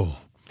wonderful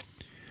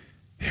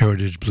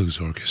Heritage Blues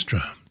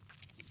Orchestra.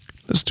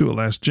 Let's do a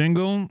last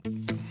jingle.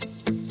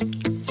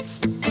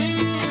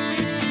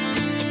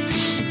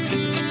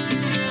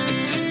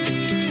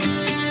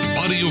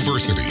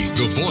 AudioVersity,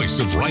 the voice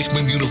of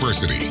Reichman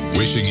University,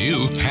 wishing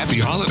you happy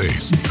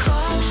holidays.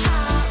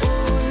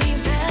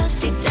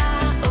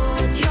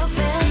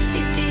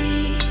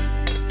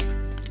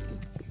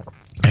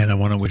 And I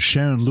want to wish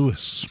Sharon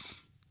Lewis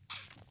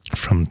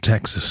from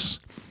Texas,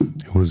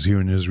 who was here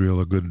in Israel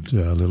a good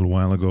little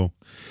while ago,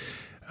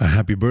 a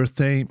happy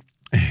birthday.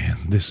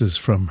 And this is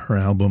from her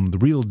album, The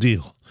Real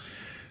Deal.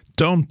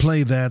 Don't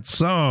play that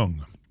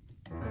song.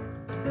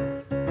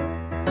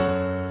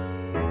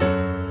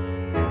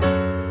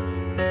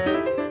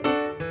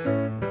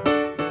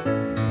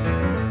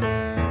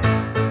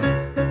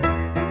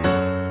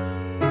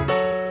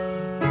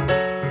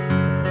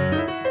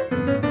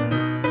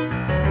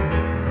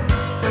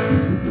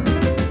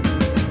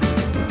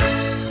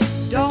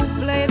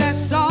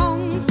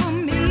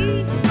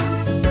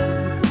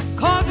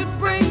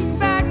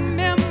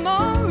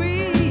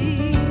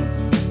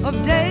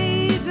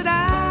 Days that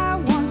I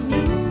once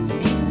knew.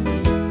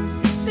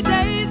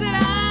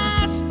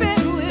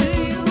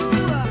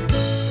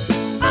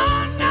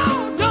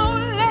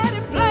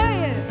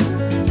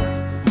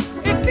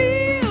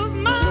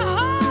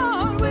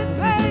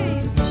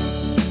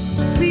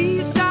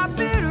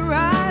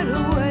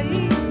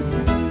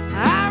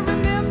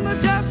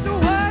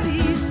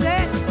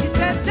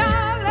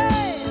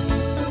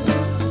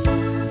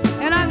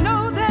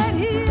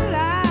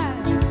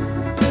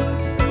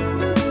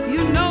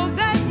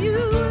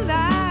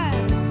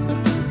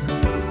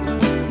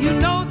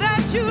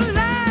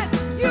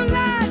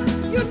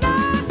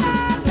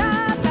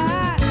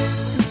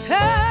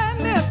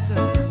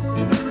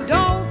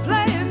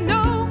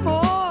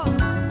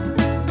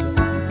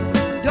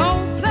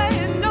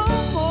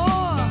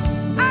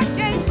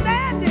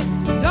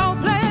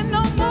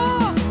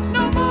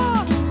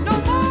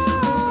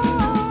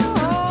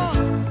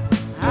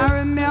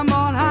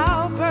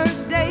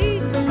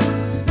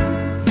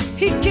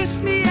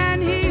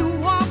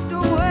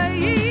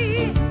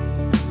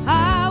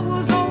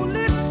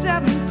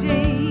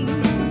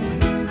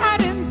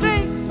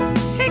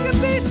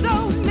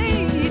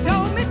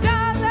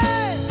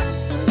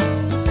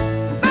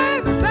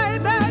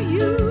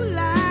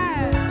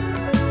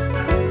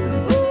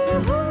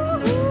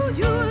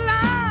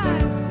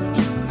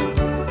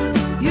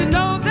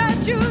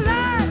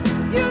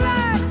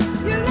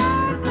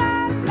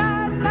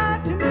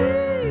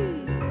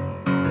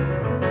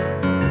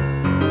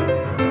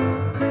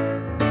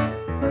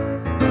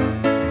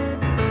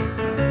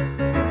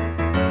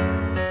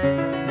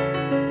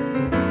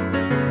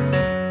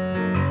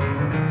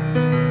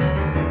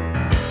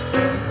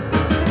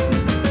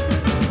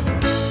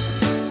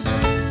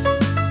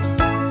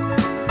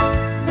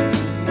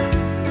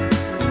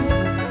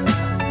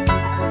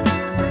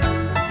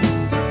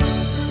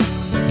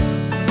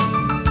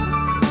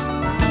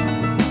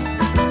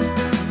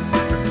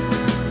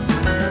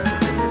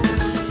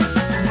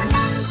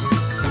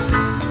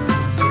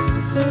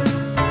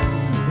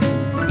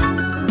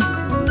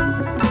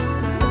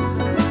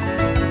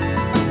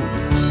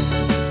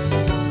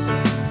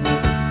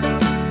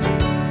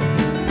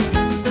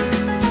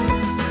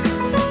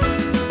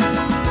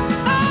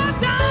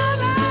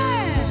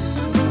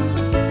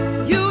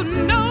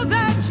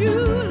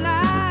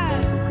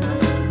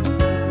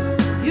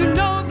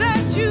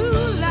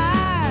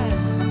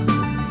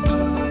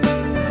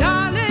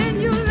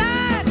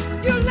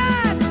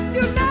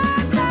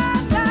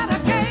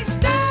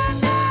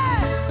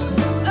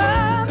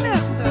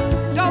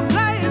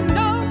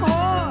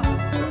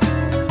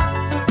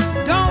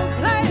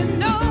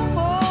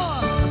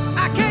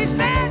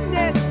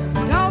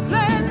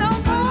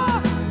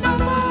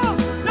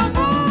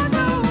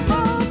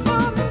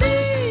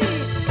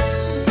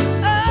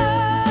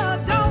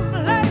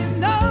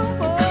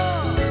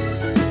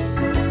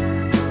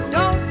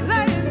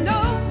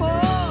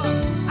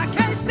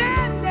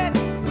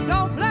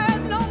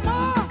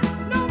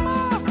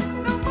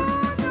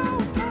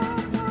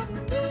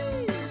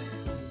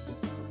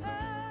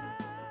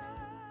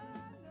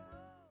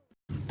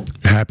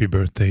 Happy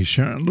birthday,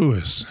 Sharon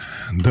Lewis.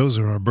 And those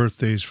are our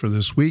birthdays for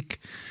this week.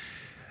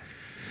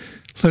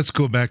 Let's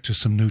go back to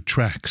some new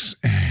tracks.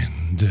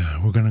 And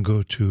we're going to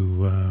go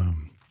to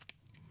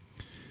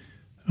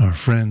our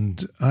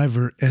friend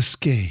Ivor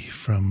SK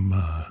from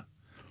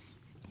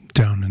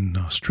down in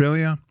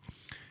Australia.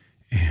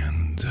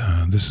 And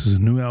this is a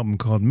new album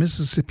called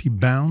Mississippi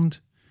Bound.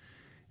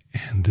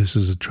 And this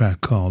is a track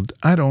called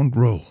I Don't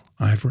Roll,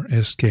 Ivor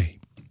SK.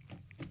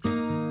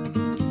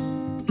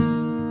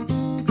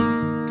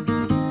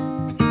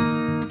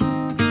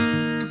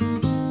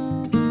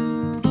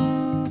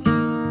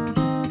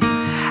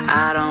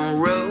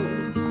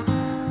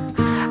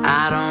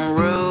 I don't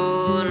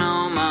roll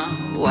no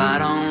more. I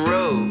don't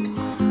roll.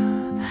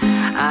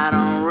 I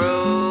don't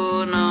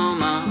roll no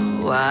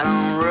more. I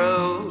don't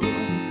roll.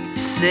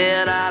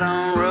 Said I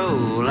don't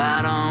roll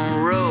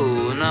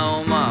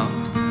no more.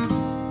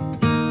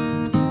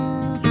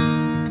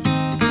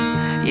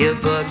 You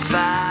put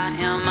fire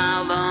in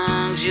my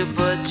lungs, you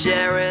put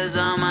cherries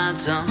on my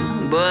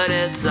tongue, but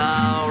it's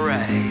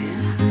alright.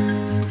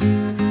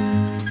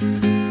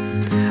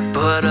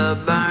 Put a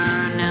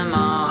burn in my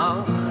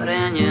heart,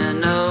 and you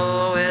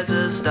know it's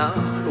a start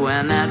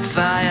when that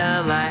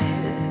fire lights.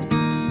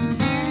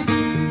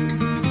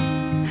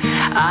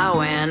 I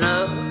went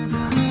up,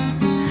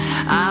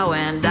 I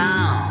went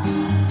down,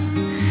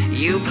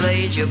 you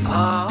played your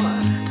part.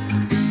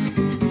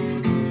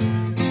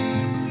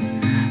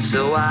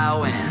 So I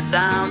went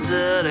down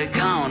to the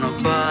corner,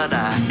 but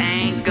I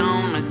ain't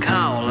gonna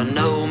call her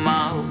no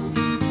more.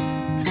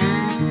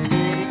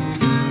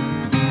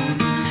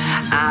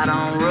 I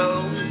don't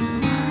roll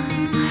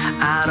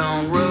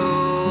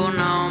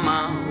no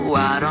more.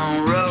 I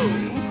don't roll.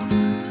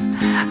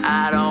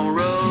 I don't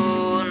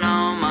roll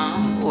no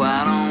more.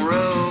 I don't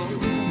roll.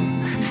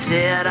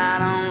 Said I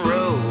don't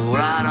roll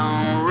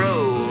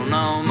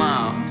no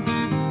more.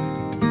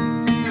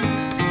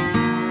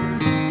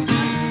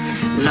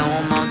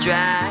 No more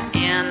dry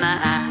in the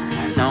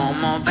eye. No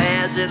more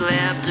pass it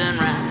left and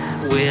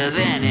right with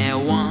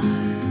anyone.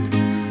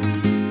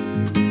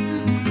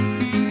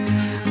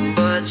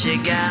 But you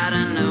got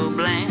a new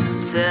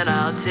blend, said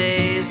I'll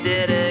taste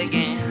it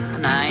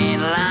again. I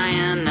ain't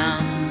lying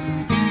none.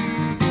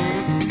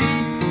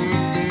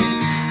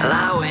 Well,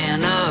 I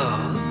went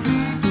up,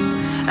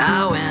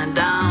 I went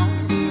down,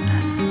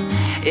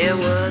 it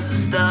was a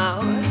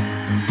start.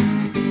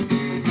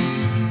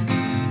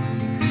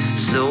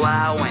 So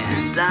I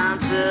went down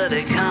to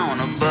the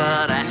corner,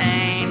 but I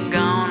ain't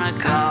gonna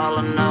call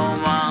her no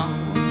more.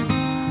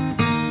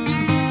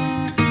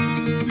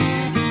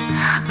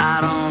 I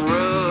don't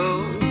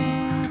roll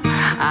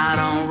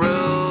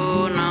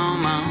no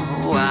more.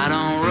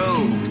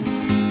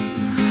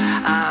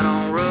 I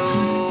don't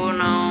roll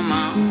no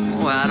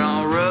more. I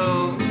don't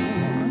roll.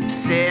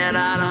 Said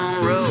I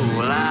don't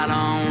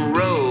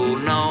roll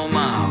no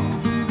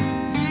more.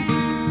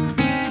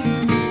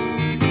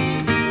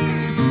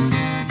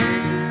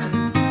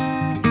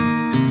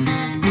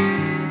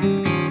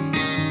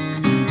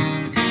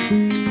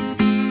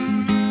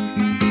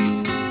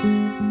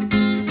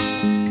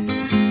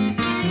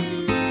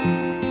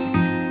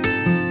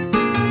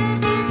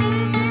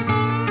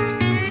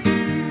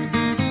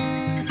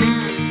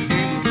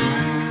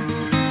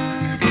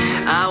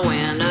 I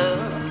went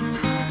up,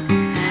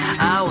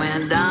 I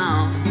went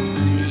down.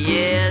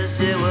 Yes,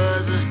 it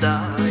was a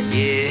start,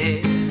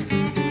 yeah.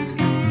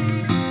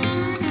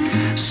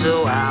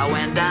 So I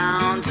went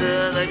down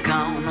to the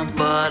corner,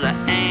 but I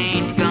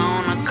ain't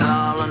gonna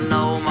call her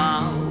no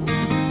more.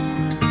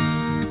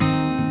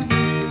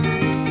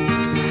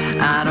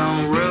 I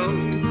don't roll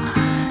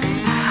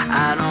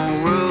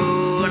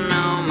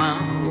no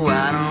more.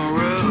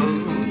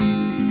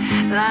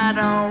 I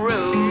don't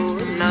roll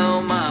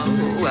no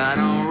more. I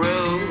don't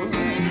roll.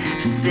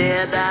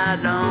 Said I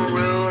don't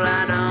roll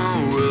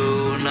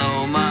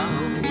no more.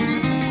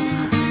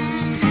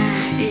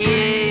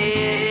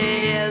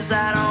 Yes,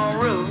 I don't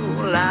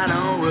roll no more.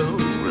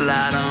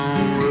 I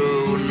don't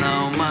roll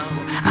no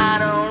more. I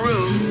don't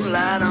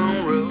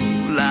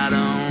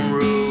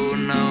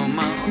roll no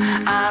more.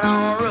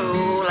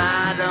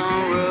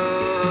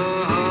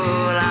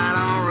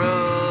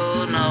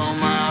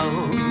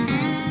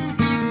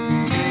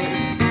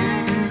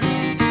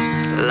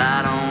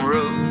 I don't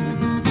roll.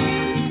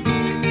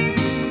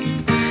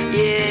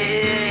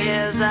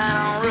 Yes, I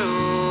don't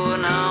roll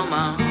no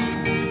more.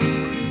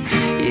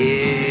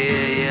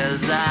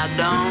 Yes, I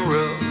don't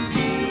roll.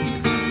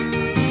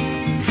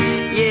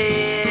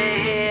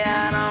 Yeah,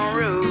 I don't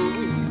roll.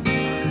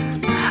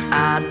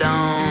 I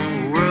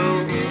don't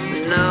roll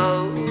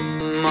no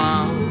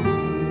more.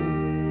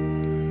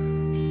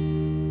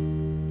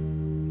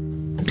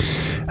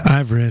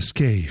 Ivor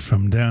SK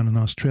from down in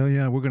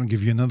Australia. We're going to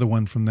give you another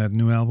one from that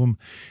new album.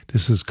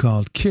 This is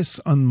called Kiss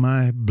on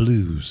My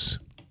Blues.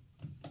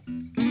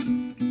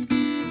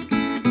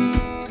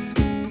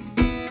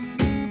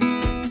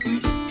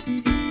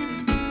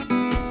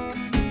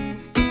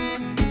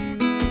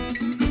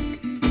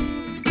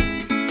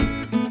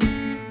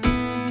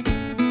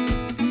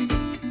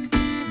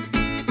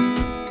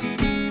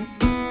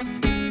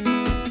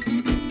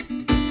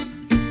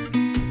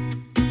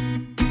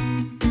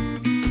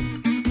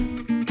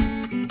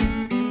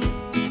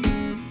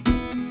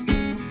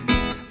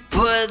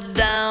 Put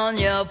down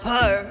your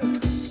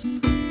purse.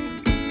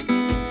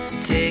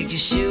 Take your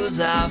shoes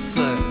off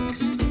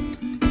first.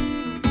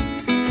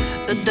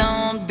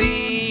 Don't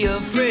be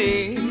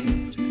afraid.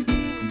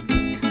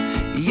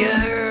 You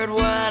heard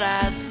what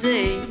I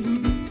say.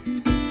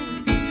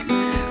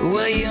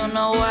 Well, you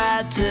know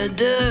what to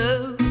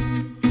do.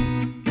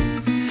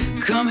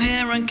 Come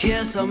here and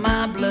kiss on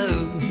my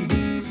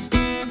blues.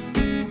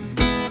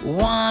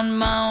 One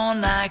more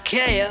I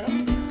care.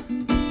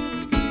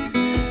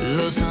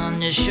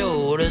 Loosen your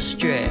shoulder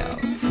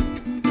strap.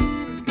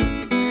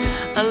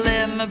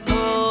 Let me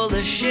pull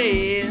the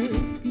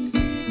shades.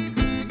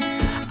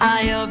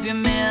 I hope you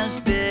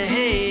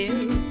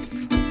misbehave,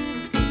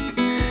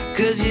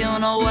 'cause you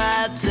know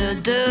what to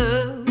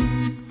do.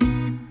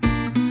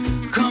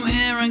 Come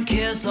here and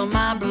kiss on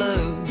my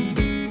blues.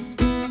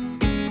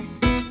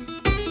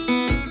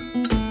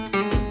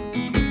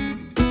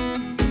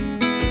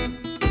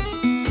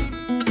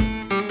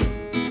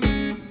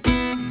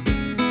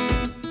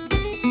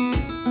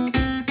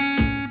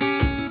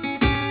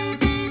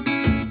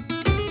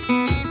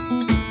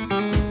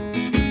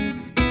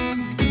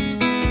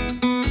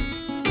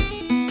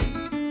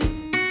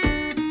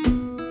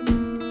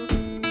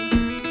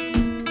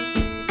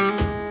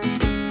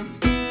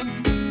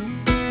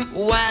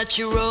 Watch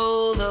you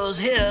roll those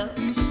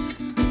hips,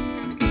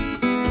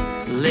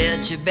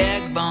 let your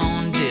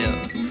backbone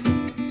dip.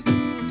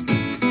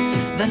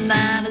 The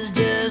night has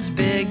just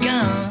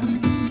begun,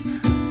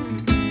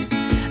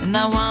 and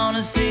I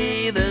wanna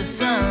see the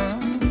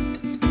sun.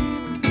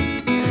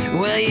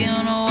 Well, you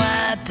know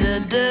what to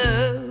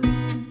do.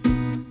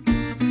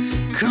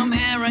 Come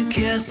here and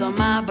kiss on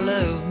my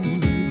blues.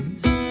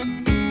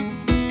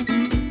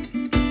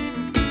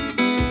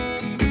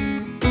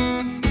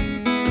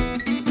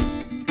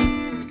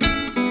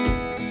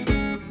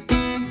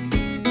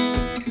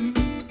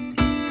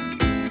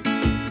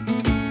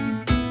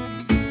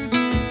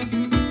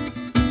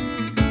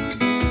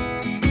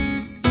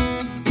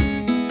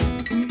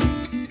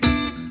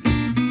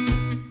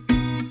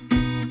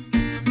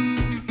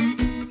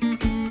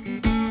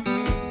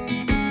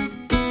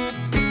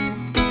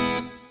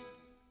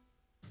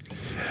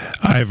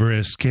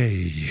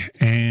 AudioVersity,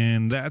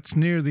 and that's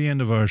near the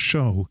end of our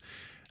show.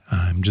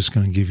 I'm just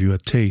going to give you a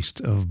taste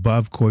of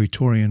Bob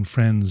Coitori and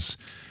Friends'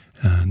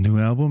 new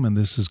album, and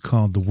this is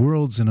called The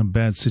World's in a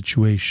Bad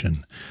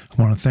Situation.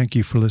 I want to thank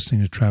you for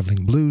listening to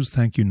Traveling Blues.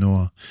 Thank you,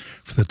 Noah,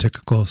 for the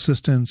technical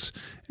assistance,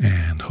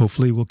 and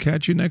hopefully we'll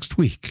catch you next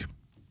week.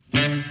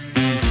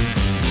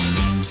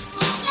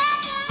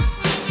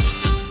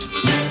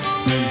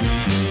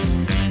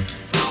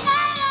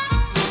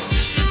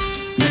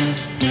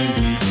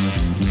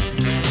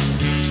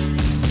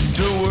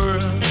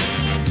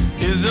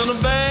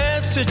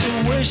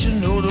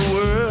 Situation, oh, the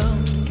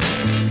world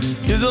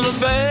is in a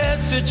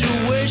bad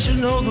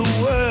situation, oh, the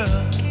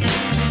world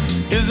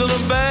is in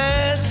a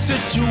bad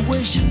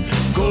situation.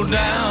 Go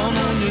down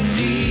on your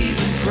knees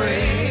and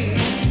pray.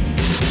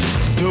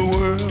 The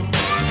world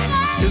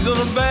is in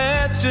a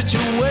bad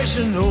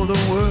situation, oh, the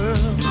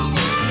world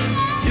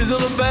is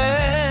in a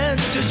bad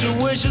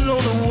situation,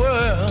 oh, the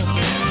world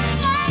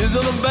is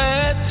in a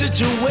bad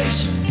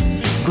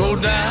situation. Go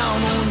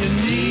down on your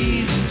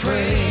knees and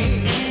pray.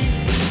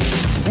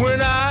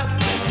 When I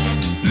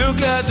look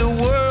at the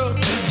world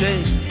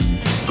today,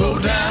 go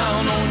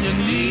down on your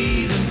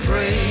knees and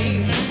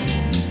pray.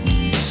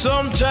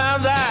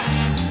 Sometimes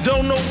I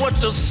don't know what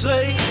to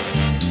say.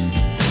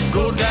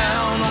 Go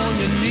down on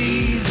your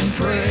knees and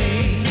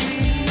pray.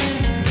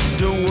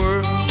 The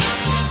world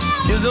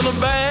is in a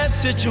bad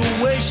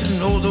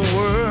situation, oh, the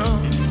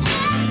world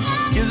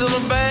is in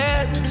a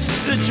bad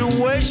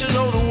situation,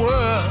 oh, the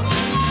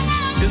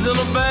world is in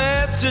a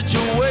bad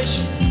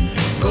situation.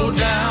 Go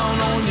down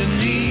on your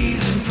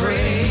knees and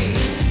pray.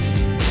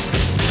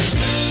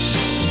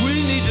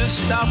 We need to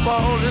stop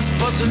all this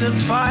fussing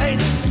and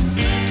fighting,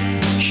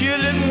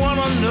 killing one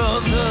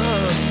another.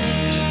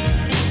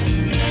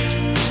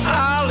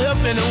 I'll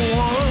help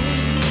anyone